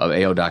of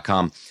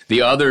AO.com.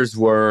 The others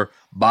were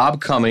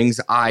Bob Cummings,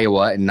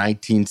 Iowa in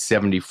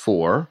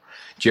 1974,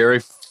 Jerry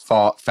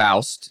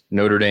Faust,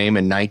 Notre Dame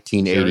in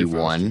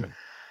 1981,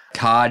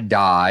 Todd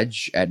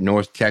Dodge at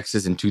North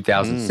Texas in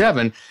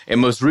 2007, and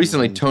most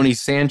recently Tony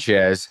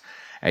Sanchez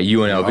at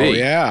UNLV. Oh,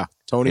 yeah.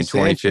 Tony in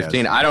 2015.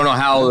 Sanchez. I don't know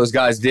how those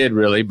guys did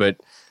really, but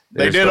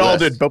they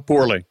did but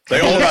poorly.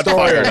 They all got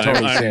fired.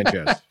 Tony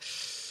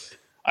Sanchez.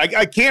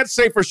 I can't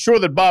say for sure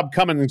that Bob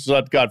Cummings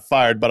got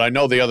fired, but I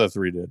know the other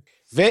 3 did.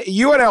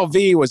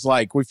 UNLV was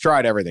like, we've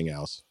tried everything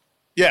else.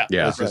 Yeah.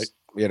 Right. Just,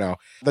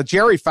 the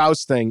Jerry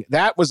Faust thing,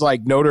 that was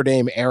like Notre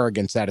Dame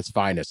arrogance at its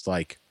finest.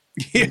 Like,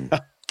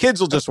 kids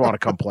will just want to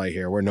come play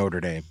here. We're Notre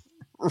Dame.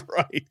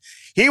 Right.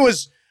 He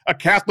was a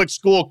Catholic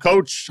school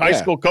coach, high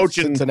school coach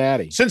in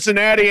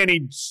Cincinnati, and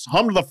he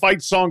hummed the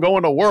fight song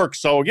going to work.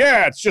 So,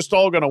 it's just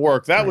all going to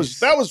work. That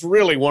was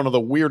really one of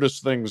the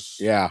weirdest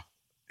things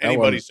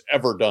anybody's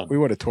ever done. We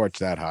would have torched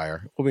that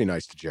higher. We'll be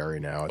nice to Jerry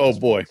now. Oh,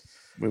 boy.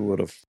 We would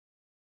have.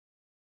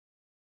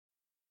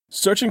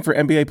 Searching for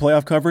NBA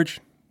playoff coverage?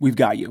 We've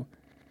got you.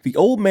 The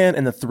Old Man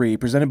and the Three,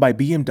 presented by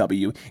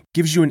BMW,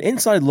 gives you an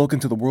inside look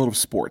into the world of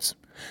sports.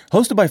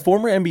 Hosted by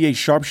former NBA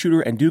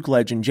sharpshooter and Duke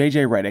legend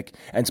J.J. Redick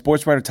and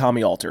sports writer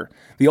Tommy Alter,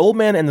 The Old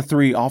Man and the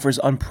Three offers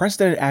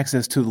unprecedented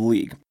access to the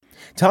league.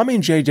 Tommy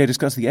and J.J.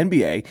 discuss the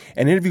NBA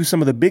and interview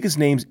some of the biggest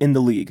names in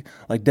the league,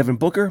 like Devin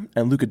Booker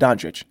and Luka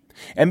Doncic.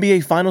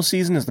 NBA final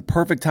season is the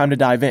perfect time to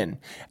dive in,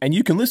 and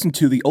you can listen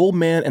to The Old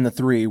Man and the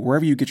Three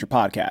wherever you get your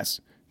podcasts.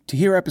 To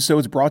hear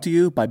episodes brought to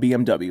you by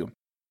BMW.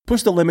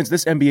 Push the limits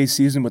this NBA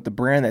season with the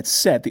brand that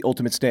set the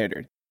ultimate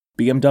standard.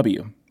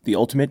 BMW, the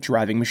ultimate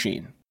driving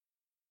machine.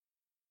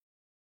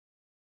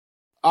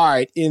 All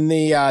right, in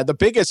the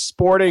biggest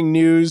sporting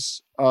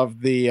news of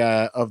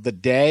the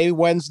day,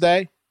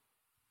 Wednesday,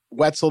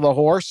 Wetzel the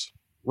horse,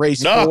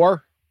 race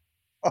 4,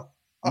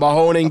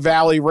 Mahoning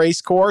Valley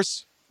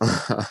Racecourse,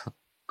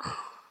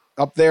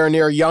 up there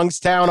near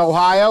Youngstown,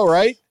 Ohio,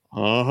 right?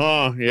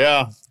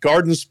 Yeah.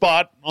 Garden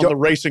spot on the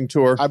racing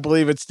tour. I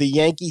believe it's the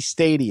Yankee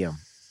Stadium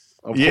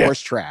of horse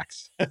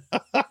tracks.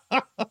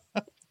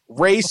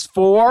 Race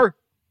 4,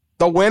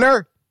 the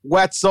winner,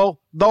 Wetzel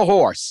the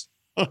horse.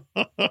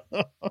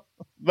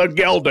 The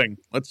gelding.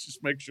 Let's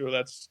just make sure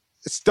that's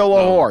still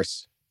a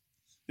horse.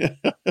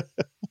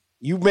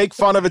 You make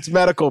fun of its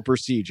medical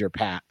procedure,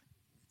 Pat.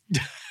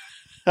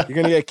 You're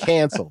going to get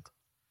canceled.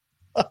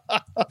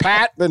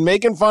 Pat, been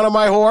making fun of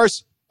my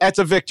horse. That's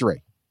a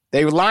victory.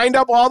 They lined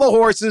up all the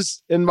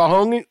horses in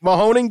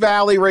Mahoning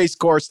Valley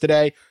Racecourse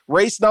today,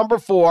 race number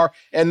 4,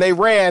 and they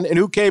ran, and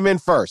who came in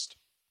first?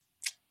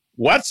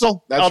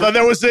 Wetzel. Although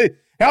there was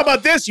how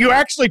about this? You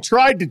actually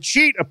tried to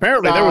cheat,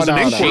 apparently. There was an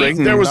inquiry.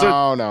 No. There was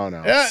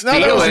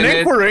an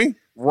inquiry.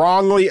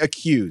 Wrongly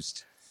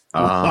accused.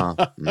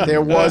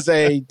 There was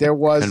a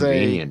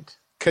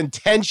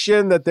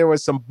contention that there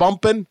was some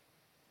bumping.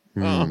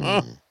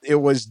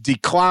 It was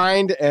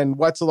declined, and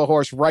Wetzel the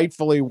horse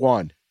rightfully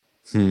won.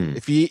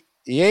 If you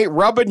ain't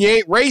rubbing, you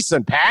ain't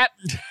racing, Pat.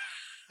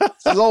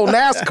 This is old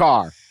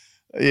NASCAR.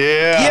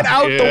 Yeah. Get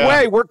out the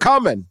way. We're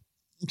coming.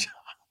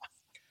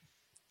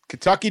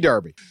 Kentucky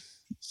Derby.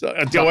 So,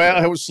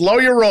 slow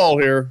your roll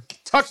here.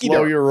 Kentucky slow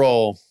Derby. Your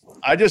roll.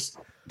 I just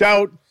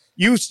doubt.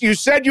 You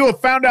said you have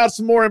found out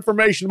some more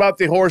information about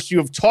the horse. You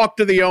have talked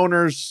to the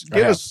owners.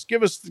 Give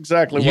us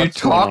exactly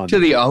what's going on. You talked to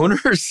the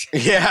owners?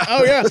 Yeah.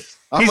 Oh, yeah.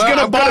 He's going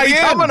to buy in.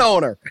 I'm an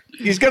owner.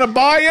 He's going to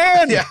buy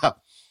in. Yeah.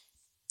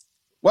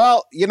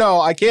 Well,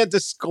 I can't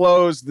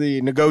disclose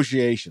the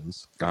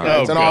negotiations.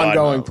 It's an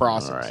ongoing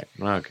process. All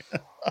right. Okay.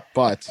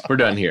 But we're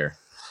done here.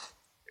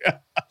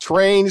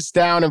 Trains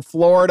down in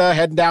Florida,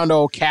 heading down to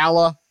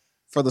Ocala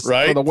for the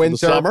winter. For the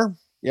summer.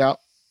 Yeah.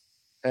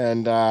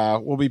 And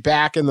we'll be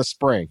back in the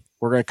spring.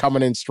 We're going to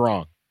coming in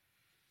strong.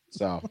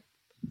 So,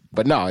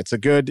 but no, it's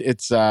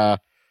the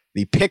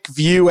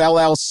Pickview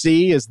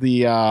LLC is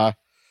the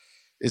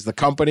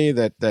company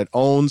that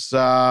owns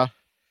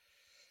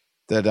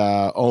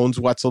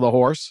Wetzel the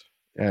horse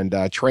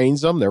and trains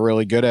them. They're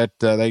really good at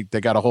they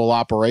got a whole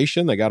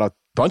operation. They got a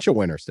bunch of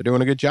winners. They're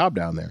doing a good job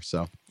down there.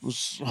 So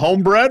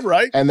homebred,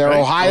 right? And they're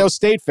Ohio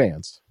State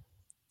fans.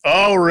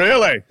 Oh,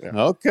 really? Yeah.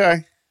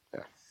 Okay.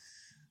 Yeah.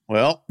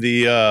 Well,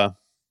 the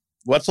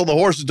Wetzel the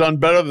horse has done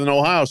better than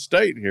Ohio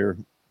State here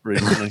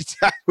recently.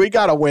 We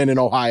got a win in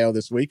Ohio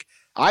this week.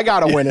 I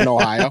got a win in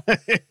Ohio.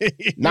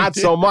 Not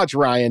so much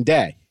Ryan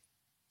Day.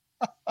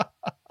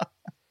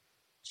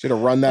 Should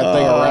have run that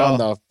thing around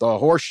the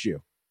horseshoe.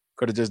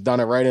 Could have just done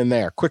it right in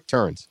there. Quick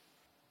turns.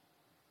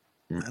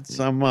 That's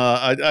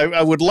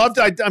I would love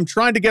to. I'm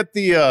trying to get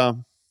the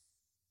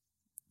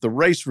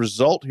race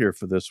result here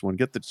for this one.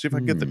 See if I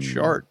can get the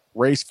chart.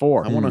 Race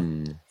 4. I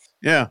want to.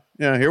 Yeah.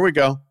 Here we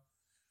go.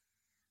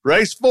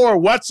 Race 4,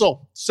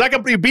 Wetzel.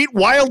 Second, you beat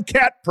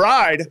Wildcat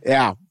Pride.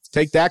 Yeah,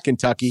 take that,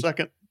 Kentucky.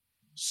 Second.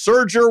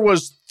 Surger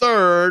was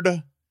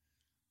third.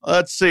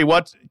 Let's see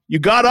what you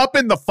got up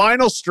in the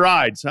final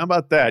strides. How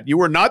about that? You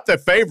were not the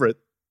favorite.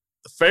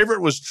 The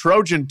favorite was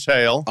Trojan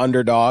Tail.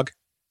 Underdog.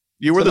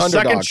 You were the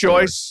second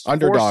choice.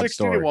 Underdog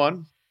story.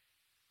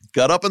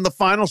 Got up in the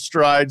final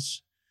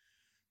strides.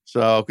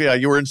 So, yeah,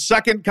 you were in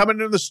second coming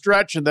into the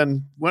stretch and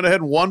then went ahead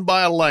and won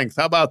by a length.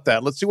 How about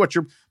that? Let's see what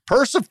your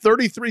purse of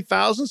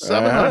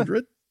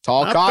 $33,700.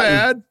 Tall not cotton.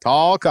 Bad.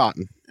 Tall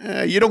cotton.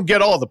 You don't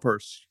get all the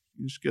purse.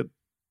 You just get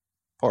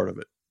part of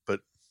it. But,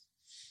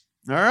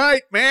 all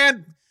right,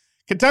 man.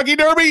 Kentucky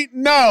Derby?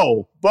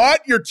 No.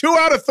 But you're 2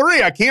 out of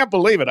 3. I can't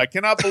believe it. I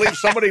cannot believe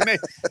somebody named.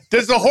 What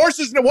does the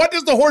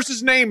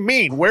horse's name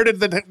mean? Where did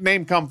the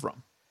name come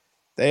from?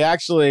 They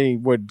actually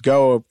would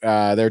go,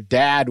 their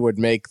dad would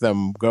make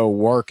them go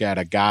work at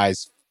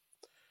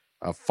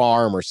a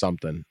farm or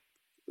something,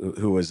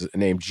 who was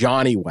named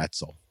Johnny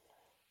Wetzel.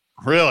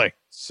 Really?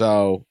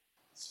 So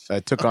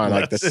it took on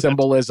the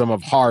symbolism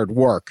of hard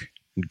work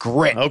and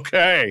grit.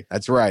 Okay.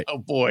 That's right. Oh,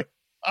 boy.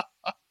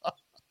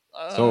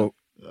 So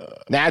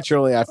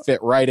naturally, I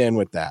fit right in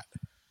with that.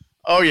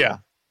 Oh, yeah.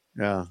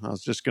 Yeah, I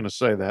was just going to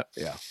say that.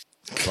 Yeah.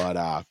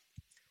 But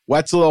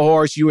Wetzel the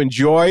horse, you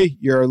enjoy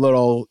your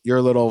little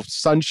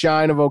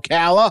sunshine of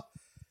Ocala,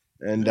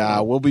 and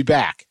we'll be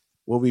back.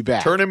 We'll be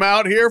back. Turn him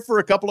out here for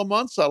a couple of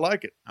months. I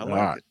like it. I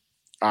like it.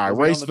 All right,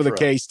 race for the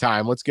case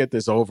time. Let's get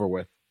this over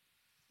with.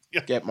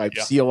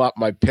 Seal up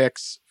my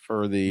picks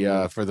for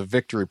the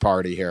victory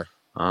party here.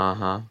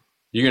 Uh-huh.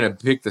 You're going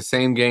to pick the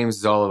same games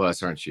as all of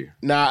us, aren't you?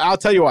 Now, I'll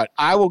tell you what.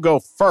 I will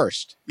go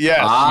first. Yes,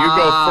 you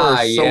go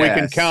first so we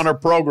can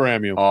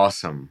counter-program you.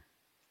 Awesome.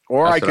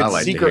 Or I could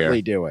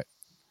secretly do it.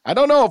 I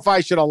don't know if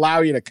I should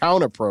allow you to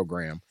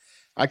counter-program.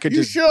 I could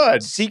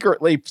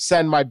secretly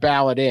send my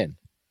ballot in.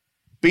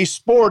 Be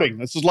sporting.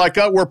 This is like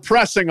we're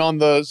pressing on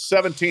the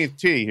 17th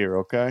tee here,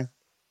 okay?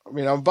 I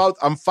mean,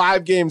 I'm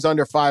 5 games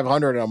under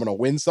 500 and I'm going to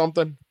win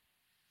something.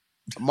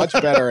 I'm much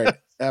better at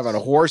having a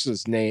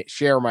horse's name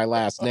share my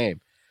last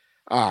name.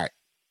 All right.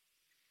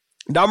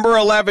 Number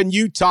 11,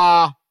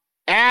 Utah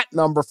at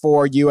number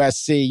 4,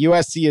 USC.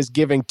 USC is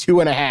giving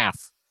 2.5.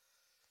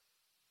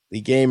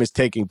 The game is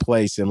taking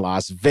place in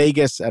Las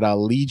Vegas at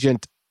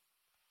Allegiant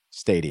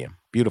Stadium.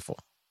 Beautiful.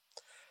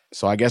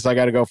 So I guess I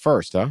got to go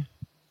first, huh?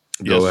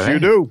 Yes, you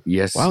do.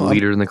 Yes,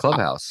 leader in the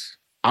clubhouse.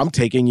 I'm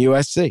taking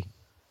USC.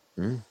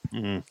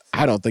 Mm-hmm.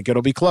 I don't think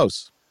it'll be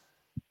close.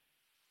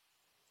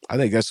 I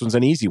think this one's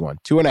an easy one.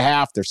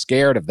 2.5. They're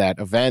scared of that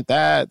event.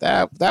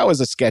 That was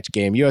a sketch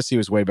game. USC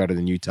was way better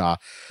than Utah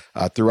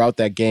throughout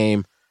that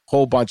game.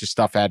 Whole bunch of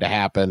stuff had to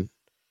happen.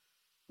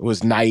 It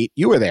was night.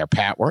 You were there,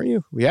 Pat, weren't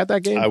you? We had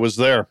that game? I was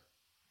there.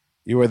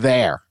 You were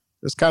there.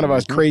 It was kind of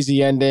a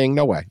crazy ending.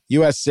 No way.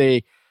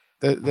 USC,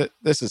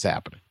 this is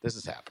happening. This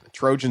is happening.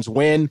 Trojans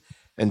win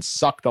and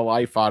suck the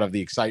life out of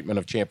the excitement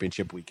of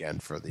championship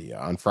weekend for the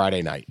on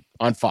Friday night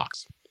on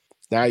Fox.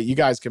 Now you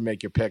guys can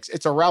make your picks.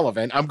 It's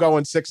irrelevant. I'm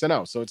going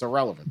 6-0, so it's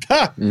irrelevant.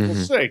 We'll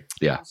see.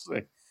 Yeah. We'll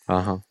see.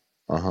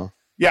 Uh-huh.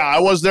 Yeah, I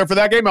was there for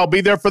that game. I'll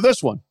be there for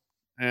this one.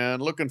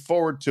 And looking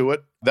forward to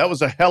it. That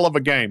was a hell of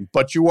a game.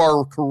 But you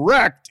are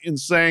correct in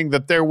saying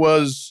that there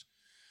was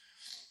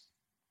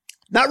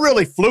not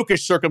really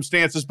flukish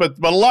circumstances, but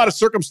a lot of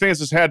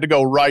circumstances had to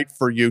go right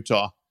for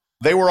Utah.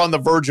 They were on the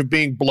verge of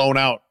being blown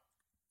out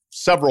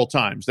several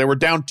times. They were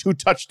down 2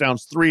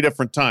 touchdowns 3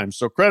 different times.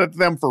 So credit to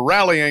them for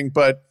rallying,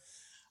 but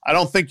I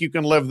don't think you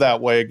can live that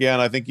way again.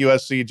 I think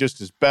USC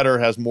just is better,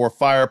 has more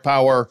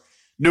firepower,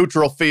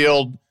 neutral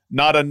field,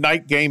 not a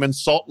night game in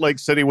Salt Lake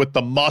City with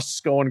the Musts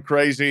going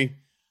crazy.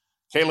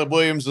 Caleb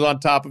Williams is on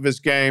top of his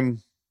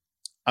game.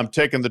 I'm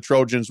taking the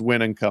Trojans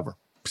win and cover.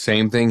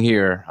 Same thing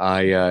here.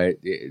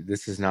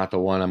 This is not the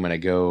one I'm going to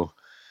go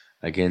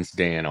against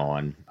Dan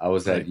on. I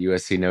was at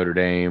USC Notre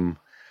Dame,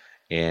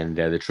 and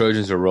the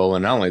Trojans are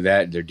rolling. Not only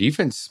that, their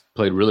defense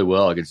played really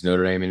well against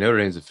Notre Dame. And Notre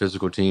Dame's a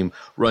physical team,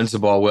 runs the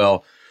ball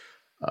well.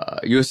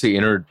 USC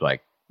entered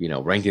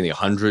ranked in the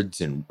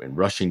hundreds in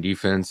rushing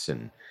defense,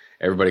 and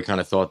everybody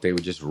kind of thought they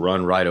would just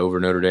run right over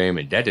Notre Dame,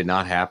 and that did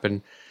not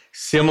happen.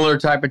 Similar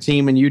type of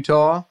team in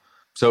Utah.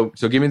 So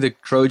give me the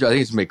Trojans. I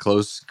think it's going to be a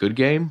close, good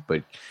game,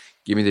 but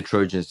give me the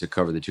Trojans to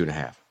cover the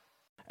 2.5.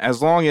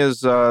 As long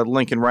as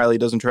Lincoln Riley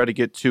doesn't try to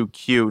get too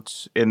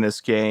cute in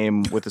this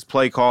game with his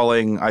play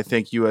calling, I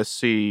think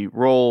USC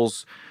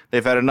rolls.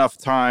 They've had enough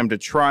time to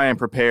try and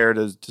prepare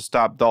to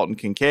stop Dalton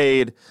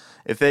Kincaid.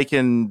 If they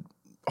can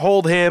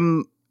hold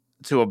him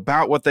to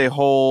about what they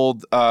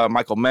hold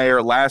Michael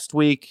Mayer last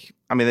week,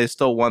 I mean, they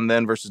still won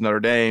then versus Notre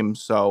Dame.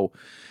 So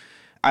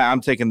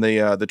I'm taking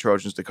the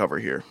Trojans to cover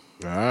here.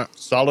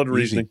 Solid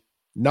reasoning.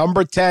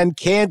 Number 10,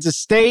 Kansas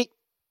State.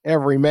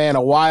 Every man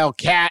a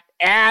Wildcat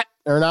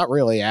or not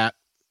really at.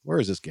 Where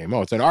is this game?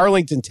 Oh, it's in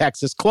Arlington,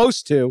 Texas,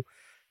 close to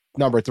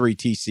number 3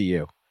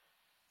 TCU.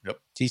 Yep.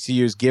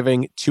 TCU is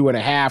giving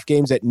 2.5.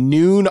 Games at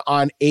noon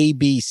on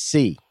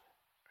ABC.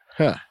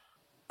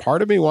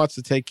 Part of me wants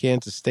to take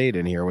Kansas State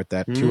in here with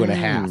that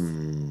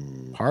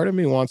 2.5. Part of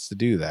me wants to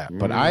do that,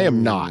 but I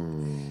am not.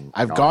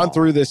 I've gone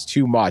through this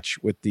too much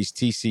with these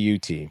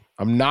TCU team.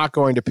 I'm not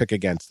going to pick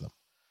against them.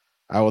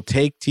 I will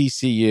take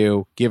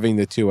TCU giving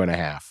the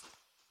 2.5.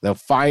 They'll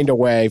find a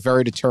way.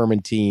 Very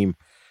determined team.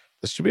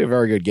 This should be a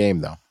very good game,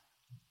 though.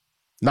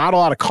 Not a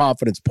lot of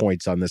confidence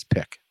points on this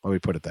pick. Let me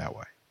put it that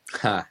way.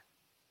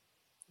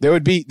 There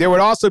would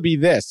also be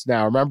this.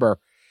 Now, remember,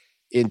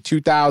 in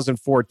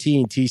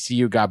 2014,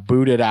 TCU got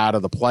booted out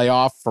of the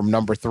playoff from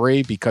number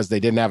 3 because they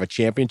didn't have a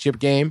championship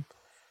game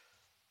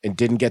and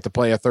didn't get to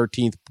play a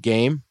 13th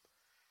game.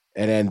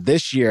 And then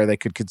this year, they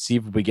could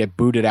conceivably get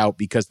booted out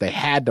because they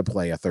had to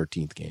play a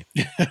 13th game.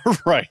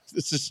 Right.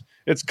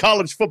 It's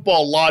college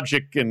football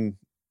logic and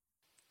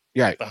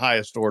the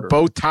highest order.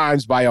 Both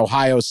times by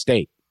Ohio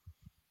State.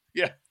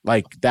 Yeah.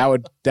 Like that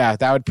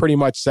would pretty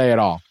much say it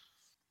all.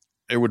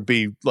 It would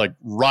be like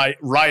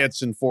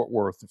riots in Fort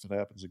Worth if it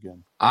happens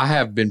again. I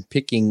have been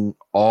picking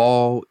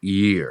all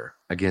year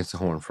against the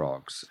Horned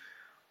Frogs.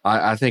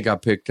 I think I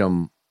picked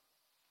them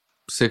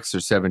 6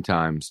 or 7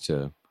 times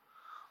to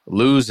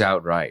lose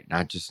outright,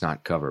 not just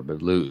not cover,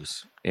 but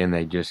lose. And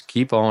they just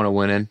keep on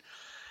winning.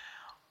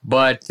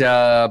 But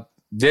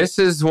this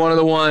is one of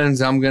the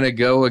ones I'm going to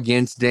go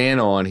against Dan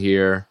on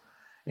here.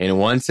 And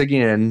once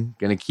again,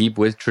 going to keep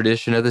with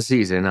tradition of the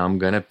season. I'm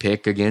going to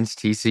pick against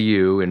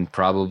TCU and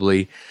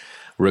probably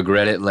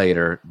regret it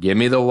later. Give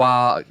me the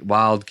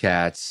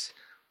Wildcats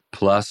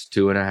plus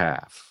 2.5.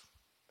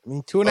 I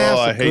mean,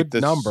 2.5 is a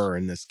good number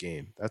in this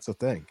game. That's the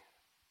thing.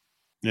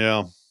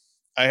 Yeah.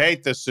 I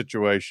hate this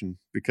situation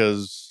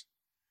because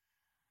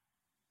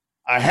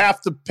I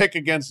have to pick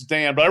against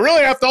Dan, but I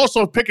really have to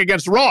also pick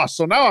against Ross.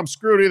 So now I'm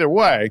screwed either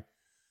way.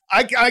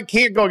 I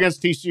can't go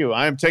against TCU.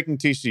 I am taking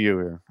TCU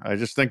here. I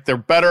just think they're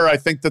better. I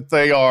think that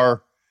they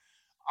are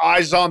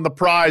eyes on the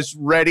prize,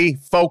 ready,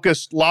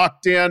 focused,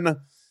 locked in.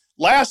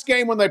 Last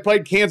game when they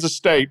played Kansas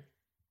State,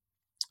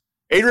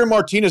 Adrian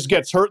Martinez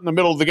gets hurt in the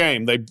middle of the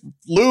game. They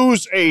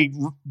lose a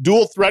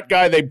dual threat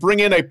guy. They bring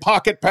in a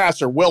pocket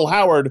passer, Will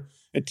Howard,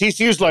 and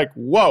TCU's like,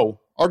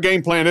 whoa, our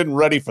game plan isn't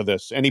ready for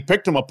this. And he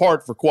picked him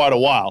apart for quite a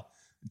while.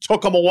 It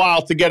took them a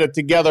while to get it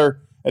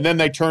together, and then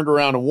they turned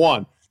around and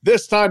won.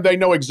 This time they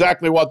know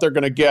exactly what they're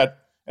going to get,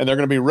 and they're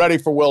going to be ready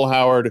for Will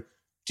Howard.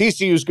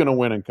 TCU's going to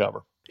win and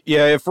cover.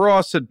 Yeah, if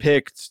Ross had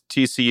picked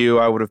TCU,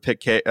 I would have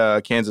picked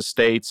Kansas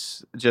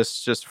State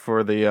just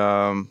for the,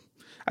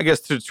 I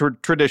guess,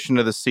 tradition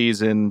of the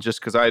season,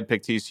 just because I had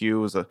picked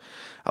TCU as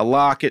a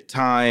lock at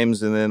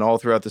times, and then all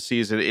throughout the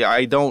season.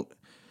 I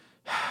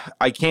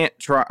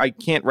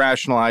can't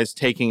rationalize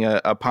taking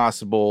a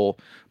possible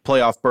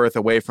playoff berth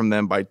away from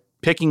them by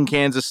picking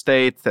Kansas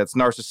State. That's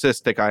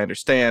narcissistic, I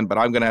understand, but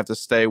I'm going to have to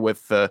stay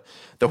with the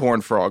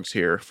Horned Frogs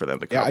here for them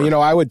to cover. Yeah,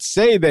 I would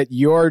say that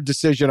your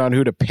decision on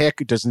who to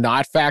pick does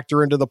not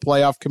factor into the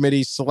playoff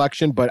committee's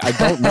selection, but I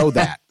don't know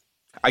that.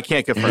 I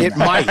can't confirm it.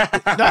 Might.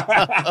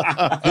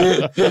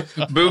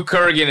 Boo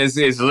Kurgan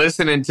is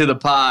listening to the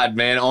pod,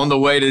 man, on the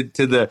way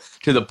to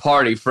the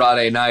party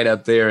Friday night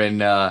up there in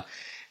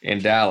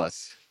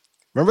Dallas.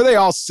 Remember they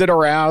all sit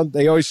around?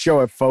 They always show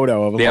a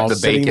photo of them all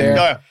sitting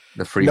there.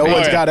 The free no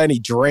one's got any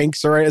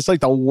drinks or anything. It's like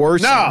the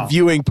worst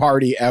viewing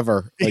party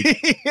ever.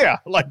 Like, yeah,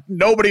 like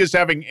nobody is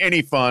having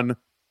any fun.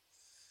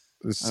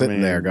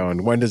 Sitting there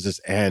going, when does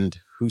this end?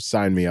 Who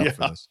signed me up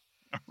for this?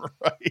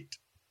 Right.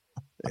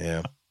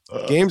 Yeah.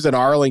 games in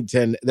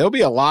Arlington, there'll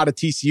be a lot of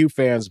TCU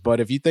fans, but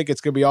if you think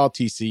it's going to be all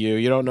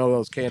TCU, you don't know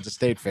those Kansas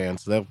State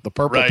fans. The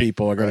purple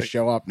people are going to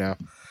show up now.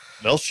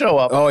 They'll show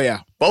up. Oh,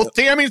 yeah. Both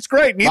teams. I mean, it's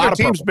great. Neither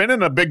team's been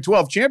in a Big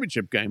 12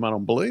 championship game, I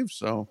don't believe.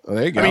 So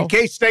there you go. I mean,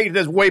 K-State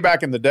is way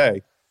back in the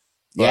day.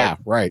 Yeah,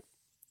 right.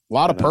 A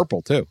lot of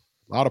purple, too.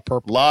 A lot of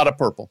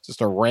purple.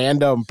 Just a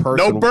random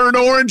person. No burnt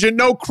orange and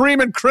no cream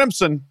and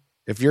crimson.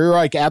 If you're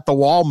like at the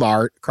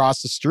Walmart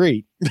across the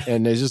street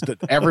and there's just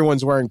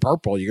everyone's wearing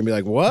purple, you're going to be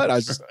like, what? I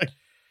just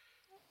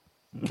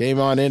came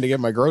on in to get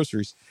my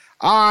groceries.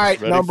 All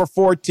right, number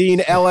 14,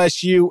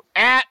 LSU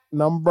at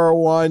number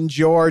 1,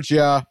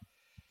 Georgia.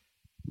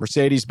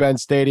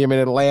 Mercedes-Benz Stadium in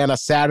Atlanta,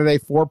 Saturday,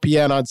 4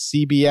 p.m. on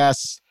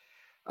CBS.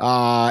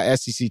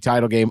 SEC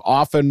title game,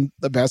 often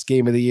the best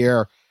game of the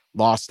year.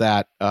 Lost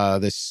that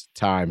this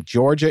time.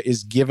 Georgia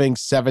is giving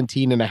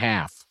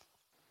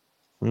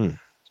 17.5.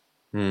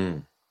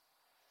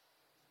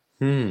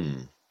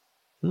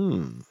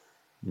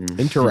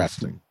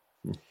 Interesting.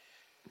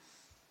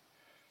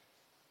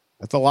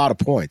 That's a lot of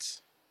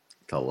points.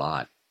 It's a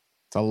lot.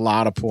 It's a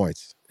lot of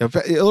points.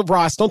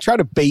 Ross, don't try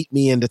to bait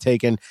me into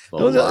taking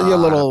your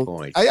little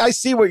points. I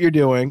see what you're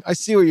doing.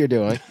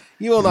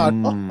 You will not.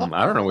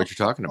 I don't know what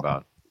you're talking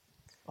about.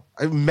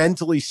 I'm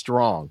mentally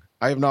strong.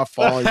 I have not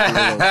fallen through.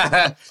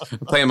 I'm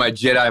playing my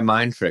Jedi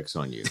mind tricks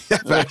on you.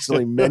 I'm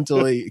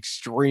actually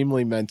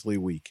extremely mentally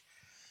weak.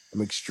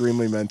 I'm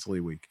extremely mentally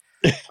weak.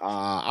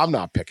 I'm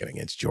not picking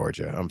against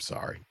Georgia. I'm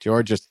sorry.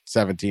 Georgia's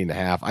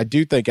 17.5. I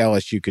do think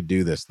LSU could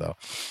do this, though.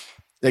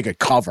 They could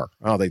cover.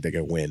 I don't think they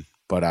could win.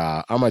 But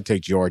I'm going to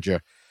take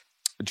Georgia.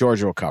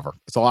 Georgia will cover.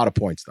 It's a lot of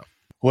points, though.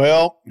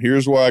 Well,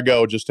 here's where I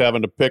go, just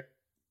having to pick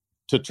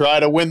to try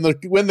to win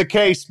the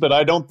case, but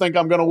I don't think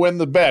I'm going to win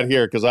the bet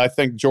here because I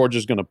think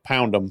Georgia's going to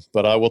pound them.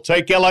 But I will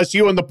take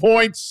LSU in the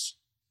points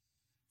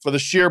for the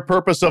sheer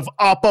purpose of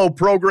Oppo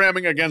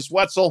programming against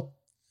Wetzel.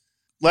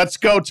 Let's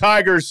go,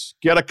 Tigers.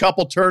 Get a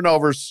couple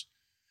turnovers.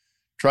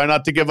 Try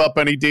not to give up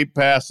any deep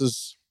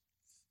passes.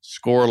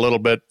 Score a little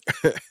bit.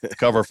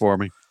 Cover for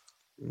me.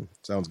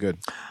 Sounds good.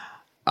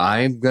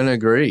 I'm going to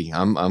agree.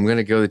 I'm going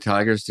to go the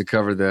Tigers to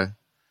cover the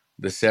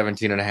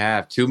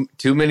 17.5.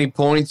 Too many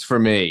points for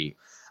me.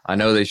 I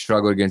know they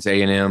struggled against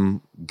A&M,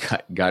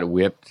 got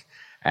whipped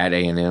at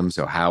A&M,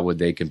 so how would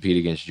they compete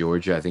against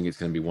Georgia? I think it's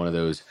going to be one of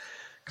those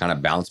kind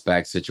of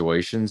bounce-back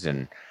situations,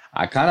 and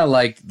I kind of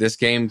like this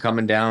game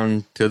coming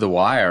down to the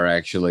wire,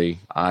 actually.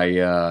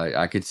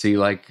 I could see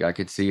a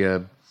kind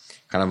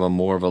of a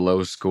more of a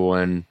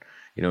low-scoring,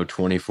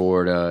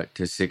 24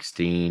 to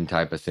 16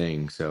 type of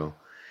thing, so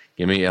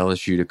give me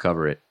LSU to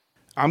cover it.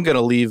 I'm going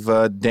to leave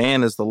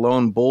Dan as the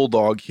lone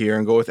bulldog here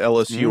and go with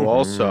LSU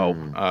also.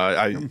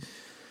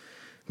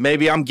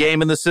 Maybe I'm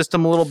gaming the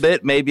system a little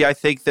bit. Maybe I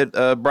think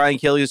that Brian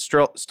Kelly is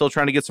still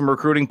trying to get some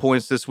recruiting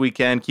points this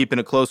weekend, keeping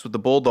it close with the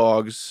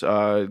Bulldogs,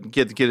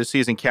 get a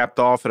season capped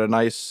off at a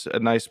nice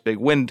big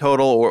win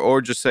total,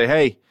 or just say,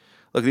 hey,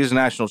 look, these are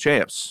national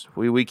champs.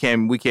 We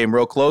came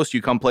real close.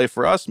 You come play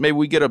for us. Maybe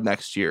we get them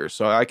next year.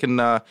 So I can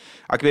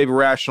maybe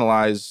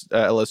rationalize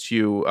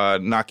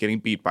LSU not getting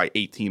beat by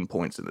 18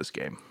 points in this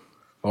game.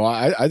 Well,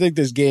 I think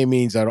this game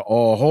means a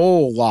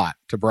whole lot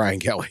to Brian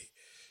Kelly.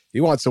 He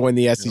wants to win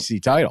the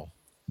SEC title.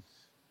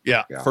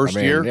 Yeah, first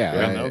year.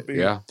 Yeah.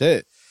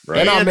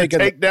 Right. And I'm making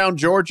take down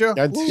Georgia.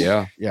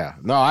 Yeah.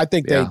 No, I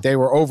think they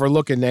were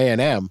overlooking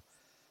A&M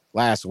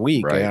last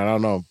week. Right. And I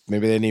don't know,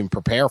 maybe they didn't even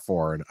prepare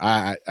for it.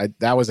 I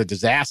that was a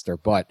disaster.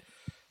 But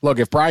look,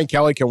 if Brian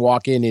Kelly can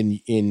walk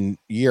in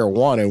year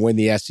one and win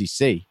the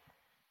SEC,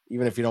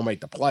 even if you don't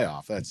make the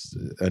playoff, that's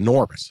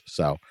enormous.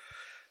 So,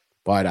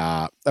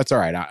 but that's all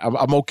right.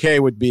 I'm okay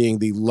with being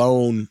the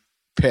lone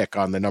pick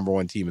on the number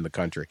one team in the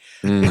country.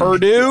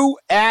 Purdue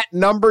at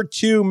number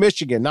 2,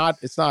 Michigan.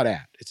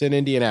 It's in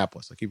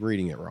Indianapolis. I keep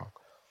reading it wrong.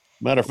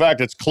 Matter of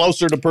fact, it's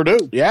closer to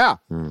Purdue. Yeah.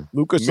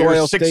 Lucas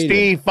Oil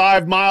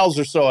 65 miles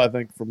or so, I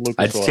think, from Lucas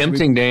Oil. That's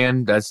tempting,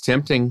 Dan. That's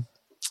tempting.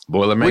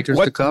 Boilermakers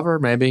to cover,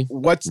 maybe.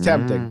 What's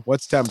tempting?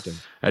 What's tempting?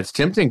 That's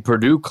tempting.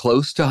 Purdue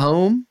close to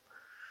home.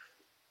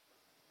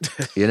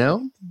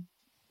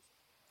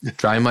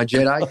 Trying my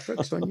Jedi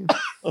tricks on you.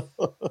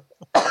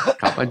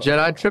 Got my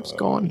Jedi trips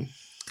going.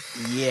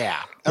 Yeah.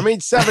 I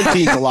mean,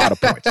 17 is a lot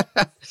of points.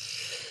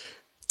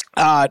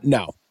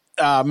 No.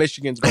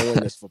 Michigan's going to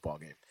win this football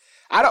game.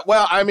 I don't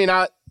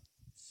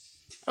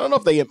know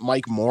if they get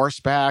Mike Morris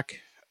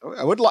back.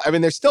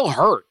 They're still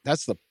hurt.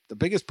 That's the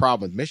biggest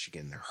problem with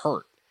Michigan. They're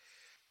hurt.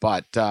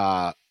 But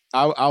I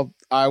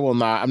will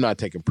not. I'm not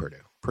taking Purdue.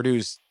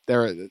 Purdue's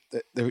they're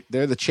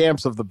the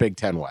champs of the Big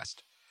Ten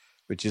West,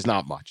 which is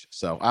not much.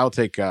 So I'll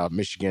take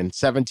Michigan.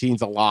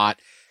 17's a lot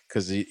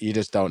because you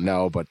just don't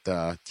know. But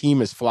the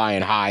team is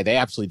flying high. They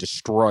absolutely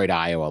destroyed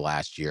Iowa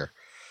last year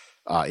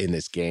in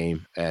this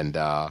game, and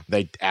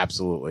they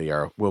absolutely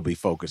will be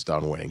focused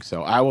on winning.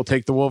 So I will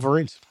take the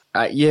Wolverines.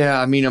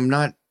 I'm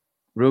not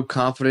real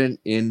confident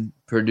in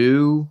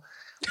Purdue,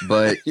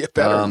 but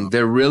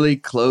they're really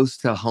close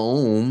to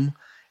home,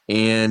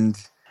 and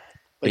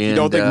you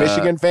don't think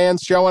Michigan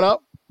fans showing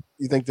up?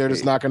 You think they're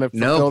just not going to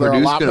fulfill their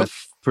allotment?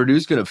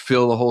 Purdue's going to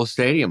fill the whole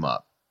stadium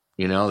up.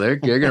 You know, they're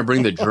going to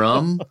bring the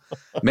drum,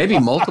 maybe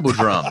multiple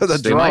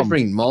drums. They might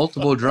bring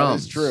multiple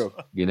drums. That's true.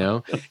 You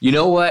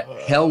know what?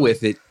 Hell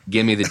with it.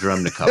 Give me the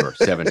drum to cover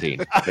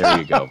 17. There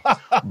you go.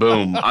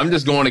 Boom. I'm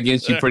just going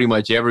against you pretty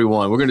much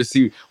everyone. We're going to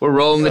see. We're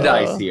rolling the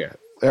dice here.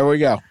 There we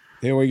go.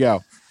 Here we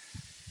go.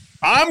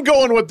 I'm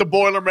going with the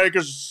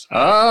Boilermakers.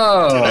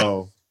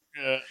 Oh.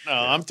 No,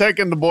 I'm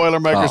taking the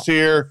Boilermakers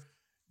here.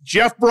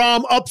 Jeff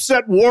Brom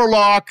upset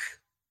Warlock,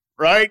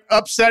 right?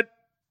 Upset,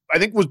 I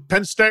think it was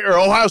Penn State or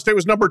Ohio State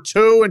was number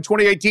 2 in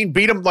 2018.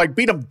 Beat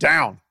them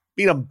down.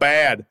 Beat them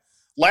bad.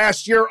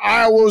 Last year,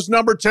 Iowa was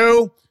number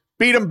 2.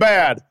 Beat them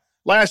bad.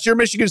 Last year,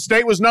 Michigan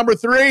State was number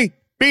 3.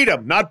 Beat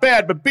them. Not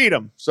bad, but beat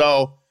them.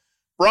 So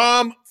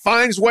Brom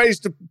finds ways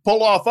to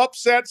pull off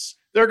upsets.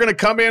 They're going to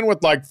come in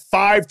with like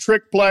 5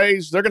 trick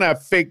plays. They're going to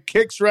have fake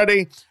kicks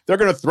ready. They're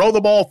going to throw the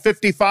ball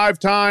 55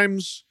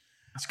 times.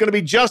 It's going to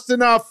be just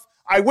enough.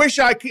 I wish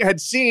I had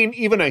seen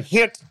even a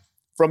hint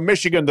from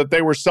Michigan that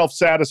they were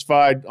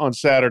self-satisfied on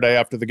Saturday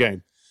after the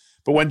game.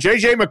 But when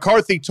J.J.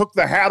 McCarthy took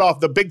the hat off,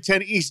 the Big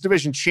Ten East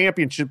Division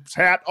Championships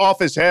hat off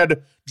his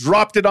head,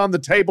 dropped it on the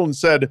table and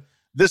said,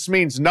 "This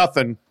means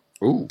nothing.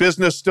 Ooh.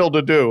 Business still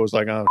to do." I was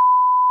like, oh,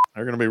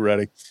 they're going to be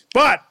ready.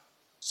 But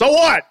so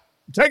what?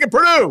 I'm taking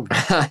Purdue.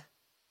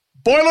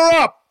 Boiler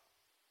up.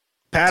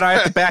 Pat, I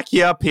have to back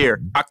you up here.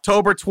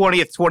 October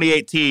 20th,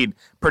 2018,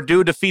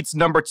 Purdue defeats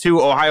number 2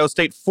 Ohio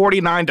State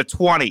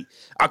 49-20.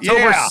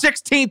 October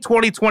 16th,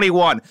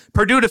 2021,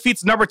 Purdue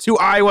defeats number 2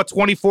 Iowa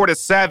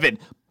 24-7.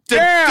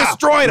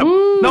 Destroyed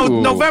them. No,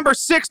 November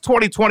 6th,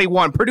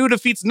 2021, Purdue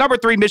defeats number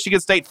 3 Michigan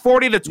State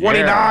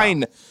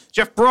 40-29. Yeah.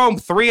 Jeff Brom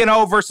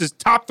 3-0 versus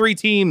top 3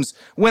 teams.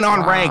 Win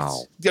on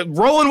ranked.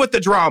 Rolling with the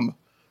drum.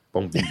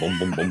 Boom, boom, boom,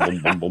 boom, boom,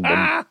 boom, boom, boom,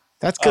 boom.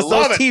 That's because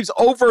those teams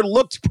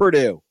overlooked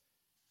Purdue.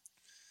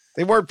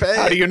 They weren't paid.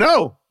 How do you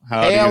know?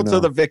 Hail to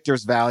the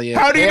victors, Valiant.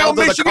 How do you know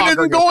Michigan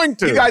isn't going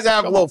to? You guys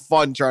have a little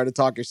fun trying to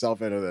talk yourself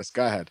into this.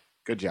 Go ahead.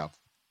 Good job.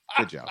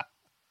 Good job.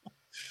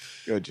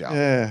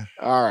 Yeah.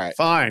 All right.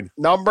 Fine.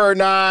 Number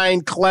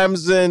 9,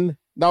 Clemson.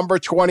 Number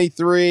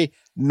 23,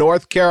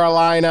 North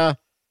Carolina.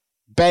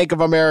 Bank of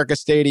America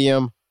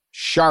Stadium,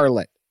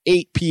 Charlotte.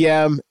 8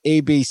 p.m.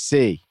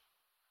 ABC.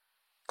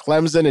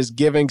 Clemson is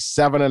giving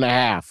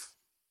 7.5.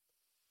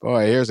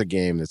 Boy, here's a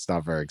game that's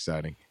not very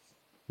exciting.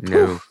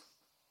 No.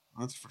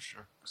 That's for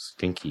sure.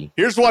 Stinky.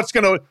 Here's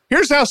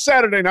how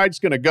Saturday night's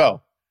going to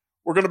go.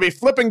 We're going to be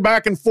flipping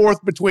back and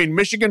forth between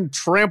Michigan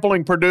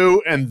trampling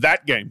Purdue and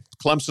that game,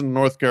 Clemson,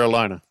 North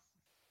Carolina.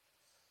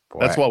 Boy,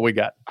 that's what we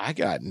got.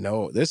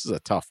 This is a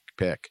tough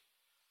pick.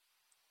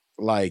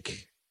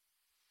 Like,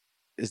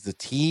 does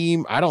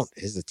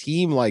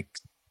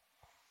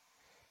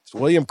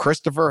William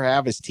Christopher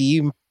have his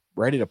team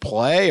ready to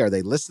play? Are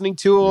they listening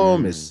to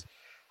him?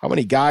 How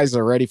many guys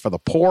are ready for the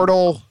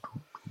portal?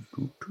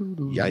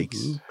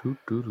 Yikes.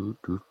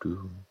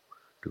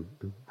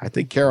 I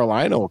think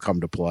Carolina will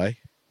come to play.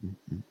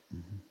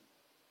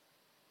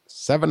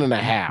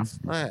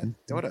 7.5. Man,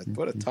 what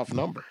a tough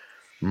number.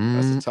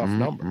 That's a tough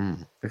number.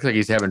 Looks like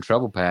he's having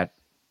trouble, Pat.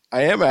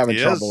 I am having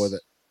trouble with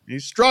it.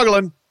 He's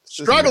struggling.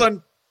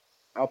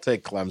 I'll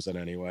take Clemson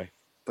anyway.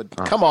 But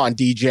come on,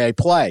 DJ,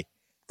 play.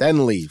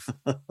 Then leave.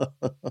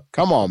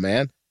 Come on,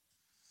 man.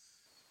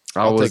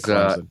 I'll take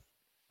Clemson.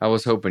 I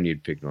was hoping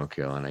you'd pick North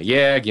Carolina.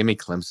 Yeah, give me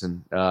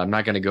Clemson. I'm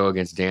not going to go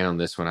against Dan on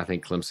this one. I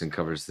think Clemson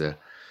covers the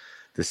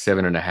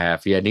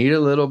 7.5. Yeah, need a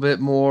little bit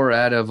more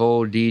out of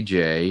old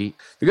DJ.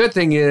 The good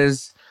thing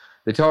is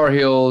the Tar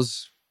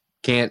Heels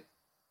can't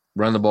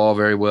run the ball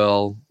very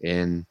well,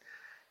 and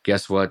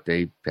guess what?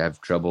 They have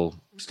trouble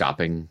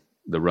stopping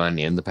the run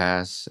in the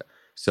pass.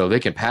 So they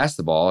can pass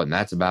the ball, and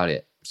that's about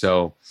it.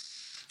 So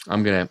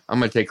I'm gonna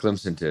take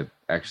Clemson to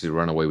actually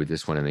run away with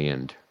this one in the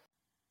end.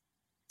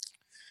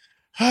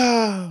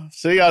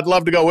 See, I'd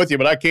love to go with you,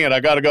 but I can't.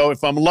 I got to go.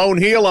 If I'm lone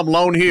heel, I'm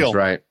lone heel. That's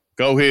right.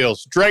 Go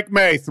Heels. Drake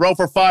May, throw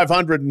for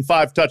 500 and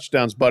 5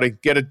 touchdowns, buddy.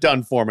 Get it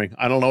done for me.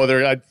 I don't know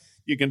whether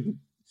you can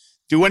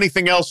do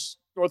anything else.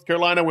 North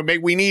Carolina,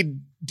 we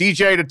need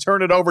DJ to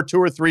turn it over 2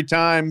 or 3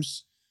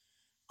 times.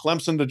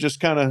 Clemson to just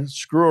kind of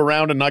screw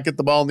around and not get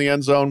the ball in the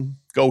end zone.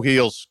 Go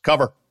Heels.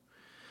 Cover.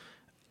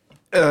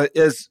 I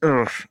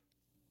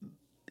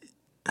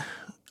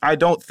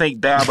don't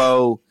think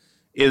Dabo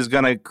is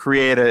going to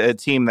create a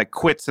team that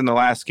quits in the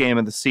last game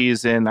of the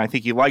season. I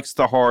think he likes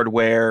the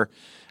hardware.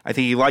 I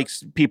think he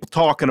likes people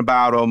talking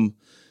about him.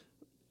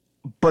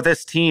 But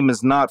this team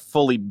is not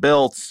fully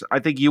built. I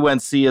think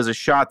UNC has a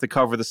shot to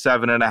cover the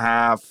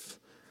 7.5.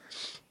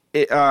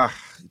 All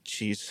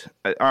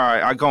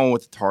right, I'm going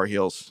with the Tar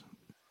Heels.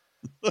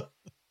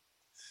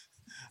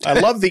 I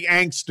love the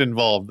angst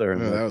involved there.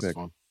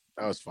 That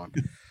was fun.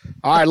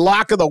 All right,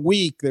 lock of the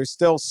week. There's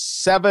still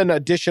 7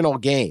 additional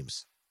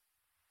games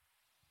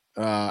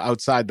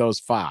outside those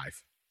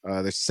 5.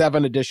 There's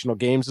 7 additional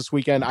games this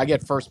weekend. I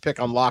get first pick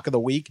on lock of the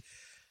week,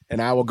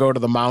 and I will go to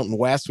the Mountain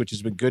West, which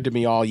has been good to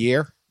me all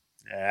year.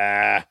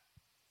 Yeah.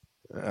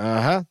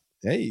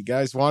 Hey, you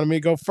guys wanted me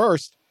to go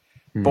first.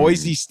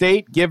 Boise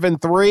State given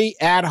 3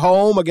 at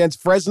home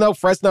against Fresno.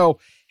 Fresno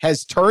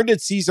has turned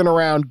its season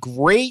around.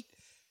 Great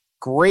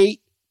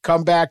great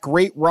comeback,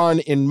 great run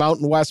in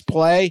Mountain West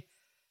play,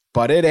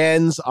 but it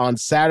ends on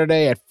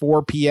Saturday at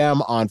 4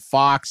 p.m. on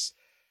Fox.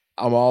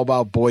 I'm all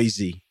about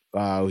Boise,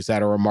 who's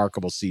had a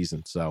remarkable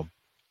season. So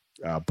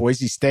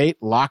Boise State,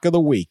 lock of the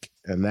week,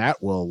 and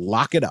that will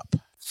lock it up.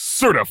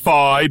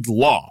 Certified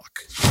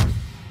lock.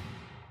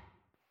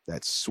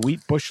 That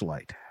sweet Busch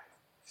Light.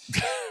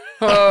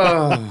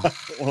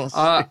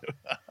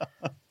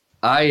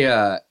 I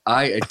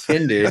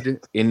attended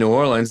in New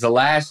Orleans the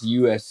last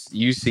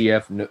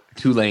UCF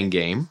Tulane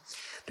game.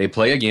 They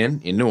play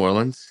again in New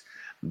Orleans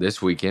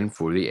this weekend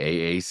for the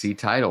AAC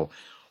title.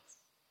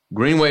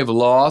 Green Wave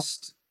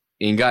lost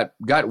and got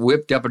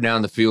whipped up and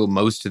down the field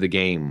most of the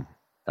game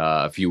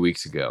a few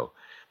weeks ago,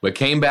 but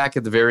came back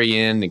at the very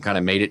end and kind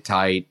of made it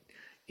tight.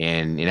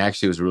 And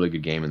actually, it was a really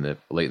good game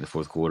late in the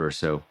fourth quarter.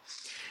 So,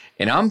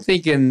 and I'm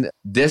thinking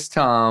this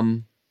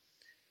time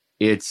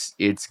it's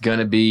going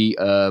to be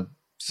a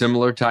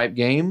similar type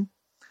game.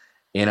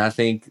 And I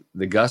think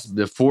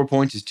the 4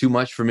 points is too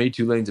much for me.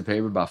 Tulane's a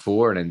favorite by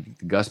 4, and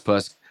Gus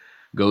Puss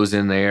goes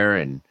in there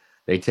and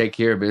they take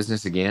care of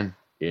business again.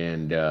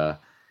 And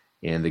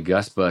the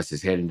Gus Bus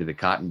is heading to the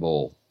Cotton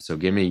Bowl. So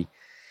give me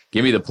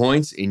the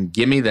points and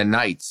give me the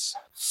Knights.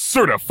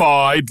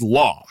 Certified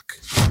lock.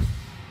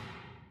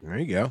 There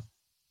you go.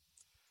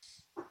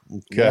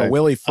 Okay. Yeah,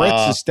 Willie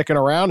Fritz is sticking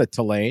around at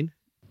Tulane.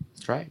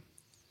 That's right.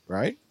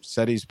 Right?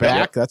 Said he's back.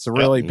 Yep. That's a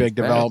really big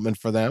development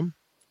for them,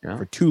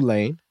 for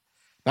Tulane.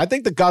 I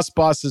think the Gus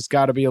Bus has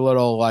got to be a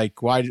little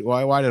like, why did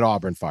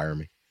Auburn fire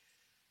me?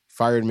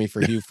 Fired me for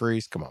Hugh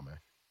Freeze? Come on, man.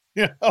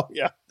 Yeah. Oh,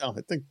 yeah. No,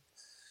 I think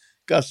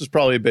Gus is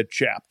probably a bit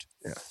chapped.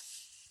 Yeah.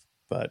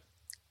 But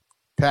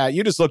Pat,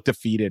 you just look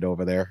defeated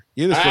over there.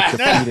 You just look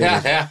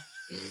defeated.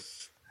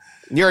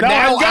 You're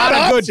now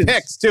out of good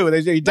picks, too.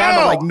 You're down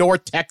to like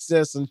North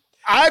Texas. And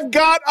I've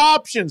got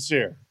options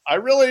here. I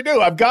really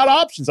do. I've got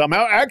options. I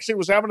actually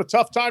was having a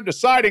tough time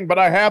deciding, but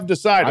I have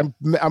decided.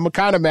 I'm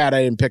kind of mad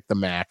I didn't pick the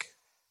MAC,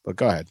 but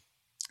go ahead.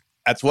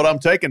 That's what I'm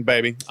taking,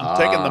 baby. I'm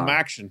taking the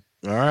MACtion.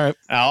 All right.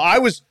 Now, I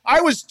was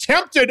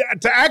tempted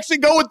to actually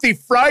go with the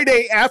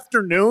Friday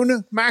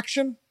afternoon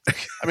MACtion.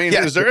 I mean,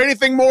 is there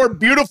anything more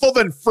beautiful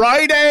than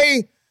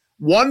Friday,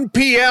 1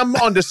 p.m.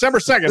 on December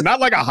 2nd? Not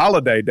like a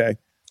holiday day,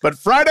 but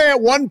Friday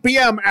at 1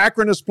 p.m.,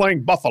 Akron is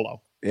playing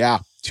Buffalo. Yeah.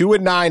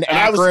 2-9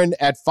 Akron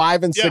at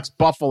 5-6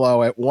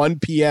 Buffalo at 1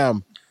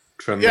 p.m.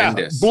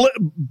 Tremendous. Yeah.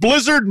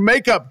 Blizzard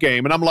makeup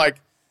game. And I'm like,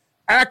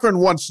 Akron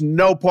wants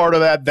no part of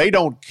that. They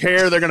don't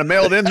care. They're going to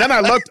mail it in. Then I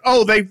looked,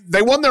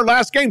 they won their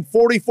last game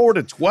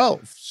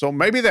 44-12. So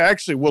maybe they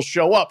actually will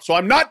show up. So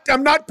I'm not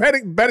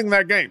betting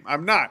that game.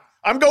 I'm not.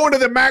 I'm going to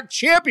the MAC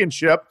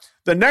championship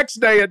the next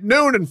day at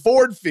noon in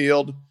Ford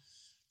Field.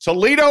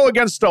 Toledo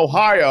against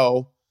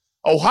Ohio.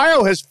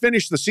 Ohio has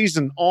finished the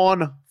season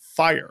on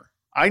fire.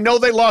 I know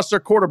they lost their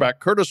quarterback,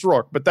 Curtis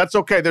Rourke, but that's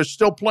okay. They're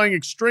still playing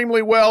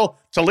extremely well.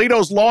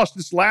 Toledo's lost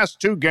its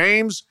last 2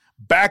 games,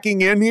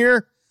 backing in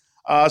here.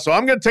 So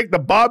I'm going to take the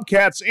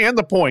Bobcats and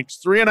the points,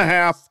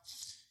 3.5.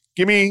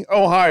 Give me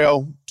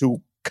Ohio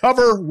to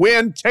cover,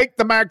 win, take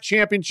the MAC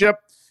championship,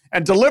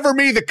 and deliver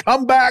me the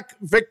comeback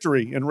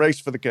victory and race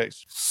for the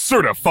case.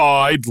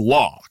 Certified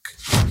lock.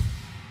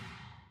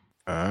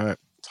 All right.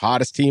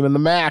 Hottest team in the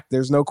MAC.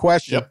 There's no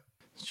question. Yep.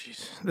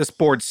 Jeez, this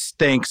board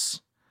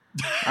stinks.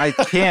 I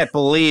can't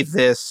believe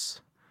this.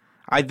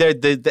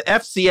 The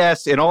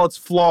FCS and all its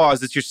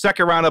flaws, it's your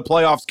second round of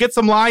playoffs. Get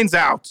some lines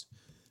out.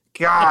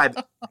 God.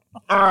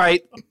 All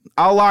right.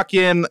 I'll lock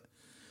in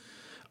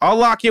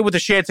with the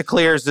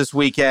Chanticleers this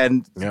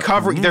weekend. Yep.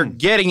 They're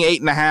getting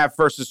 8.5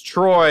 versus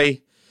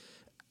Troy.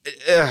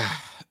 I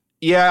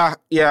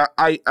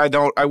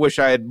wish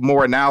I had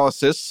more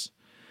analysis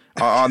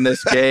on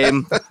this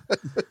game.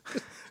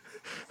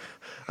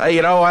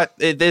 You know what?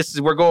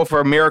 We're going for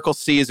a miracle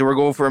season. We're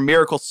going for a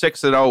miracle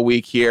 6-0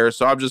 week here.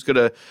 So I'm just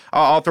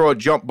I'll throw a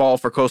jump ball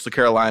for Coastal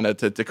Carolina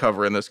to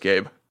cover in this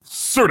game.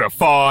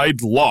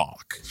 Certified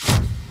lock.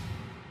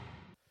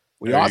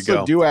 We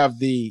also do have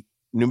the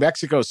New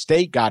Mexico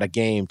State got a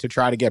game to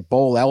try to get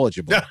bowl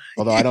eligible.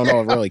 Although I don't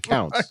know if it really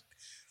counts.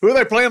 Who are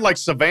they playing? Like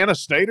Savannah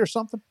State or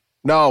something?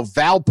 No,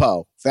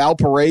 Valparaiso.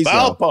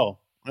 Valpo.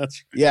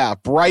 Yeah,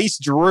 Bryce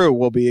Drew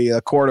will be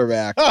a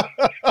quarterback.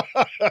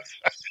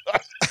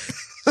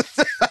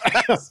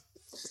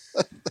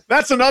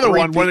 That's another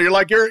one when you're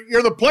like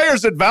you're the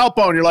players at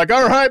Valpo and you're like,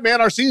 all right,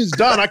 man, our season's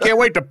done. I can't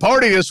wait to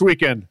party this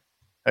weekend.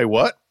 Hey,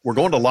 what? We're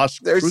going to Las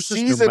Cruces,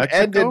 New Mexico? Their season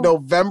ended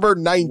November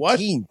 19th.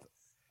 What?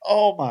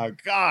 Oh my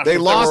God! They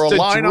lost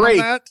to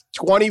Drake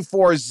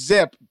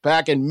 24-zip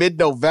back in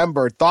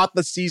mid-November. Thought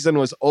the season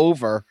was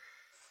over,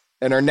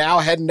 and are now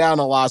heading down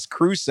to Las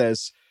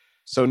Cruces.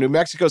 So New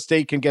Mexico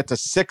State can get to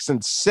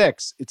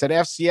 6-6. It's an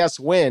FCS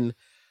win,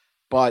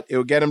 but it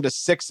would get them to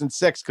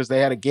 6-6 because they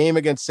had a game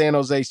against San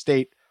Jose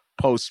State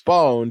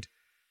postponed.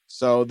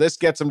 So this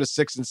gets them to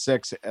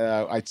 6-6.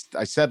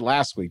 I said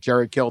last week,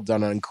 Jerry Kill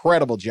done an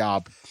incredible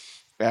job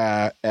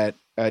at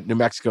New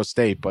Mexico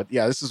State. But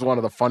yeah, this is one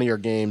of the funnier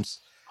games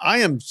I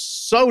am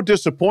so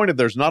disappointed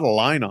there's not a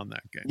line on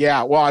that game.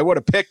 Yeah, well, I would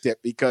have picked it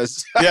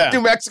because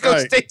New Mexico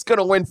State's going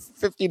to win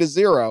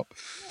 50-0.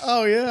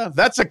 Oh, yeah.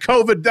 That's like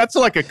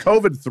a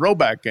COVID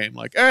throwback game.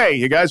 Like, hey,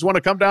 you guys want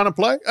to come down and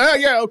play?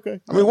 Yeah, okay.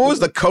 I mean, what was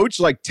the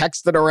coach like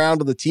texting around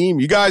to the team?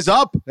 You guys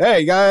up?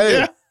 Hey, guys.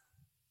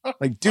 Yeah.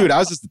 Like, dude, I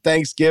was just at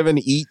Thanksgiving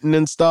eating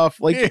and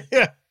stuff. Like,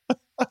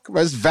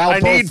 I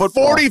need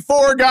football.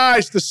 44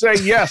 guys to say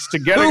yes to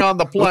getting on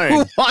the plane.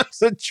 Who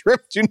wants a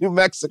trip to New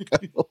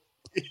Mexico?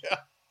 Yeah.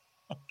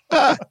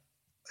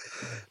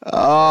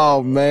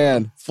 Oh,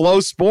 man. Flow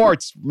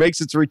Sports makes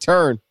its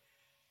return.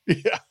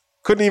 Yeah.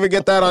 Couldn't even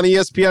get that on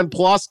ESPN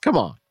Plus. Come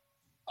on.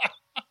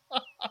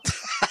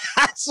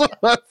 That's one of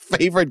my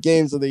favorite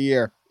games of the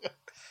year.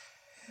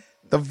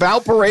 The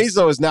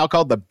Valparaiso is now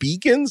called the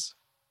Beacons.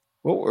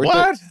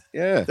 What?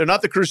 Yeah. They're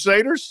not the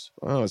Crusaders?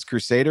 Oh, is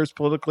Crusaders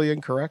politically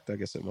incorrect? I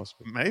guess it must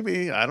be.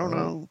 Maybe. I don't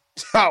know.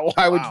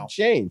 Why would you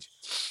change?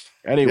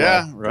 Anyway,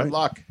 good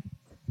luck.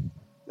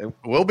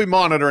 We'll be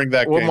monitoring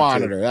that game. We'll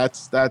monitor.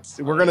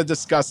 Too. We're going to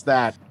discuss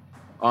that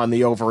on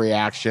the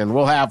overreaction.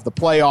 We'll have the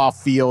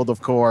playoff field,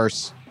 of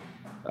course.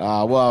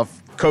 We'll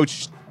have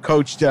Coach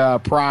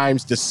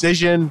Prime's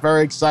decision.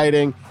 Very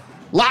exciting.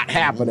 Lot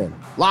happening.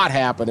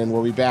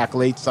 We'll be back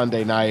late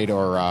Sunday night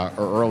or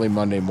early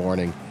Monday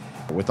morning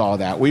with all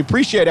that. We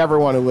appreciate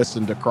everyone who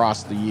listened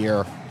across the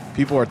year.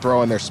 People are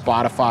throwing their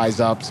Spotifys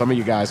up. Some of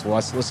you guys will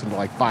listen to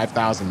like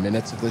 5,000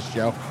 minutes of this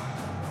show.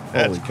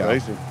 That's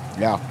crazy.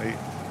 Yeah.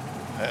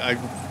 I'm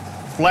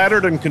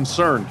flattered and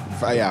concerned.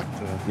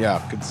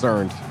 Yeah,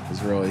 concerned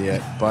is really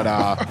it. But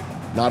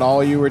not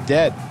all of you are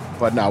dead.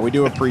 But no, we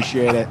do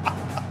appreciate it.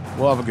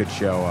 We'll have a good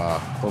show.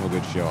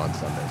 On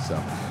Sunday.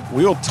 So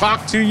we will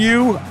talk to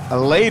you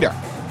later.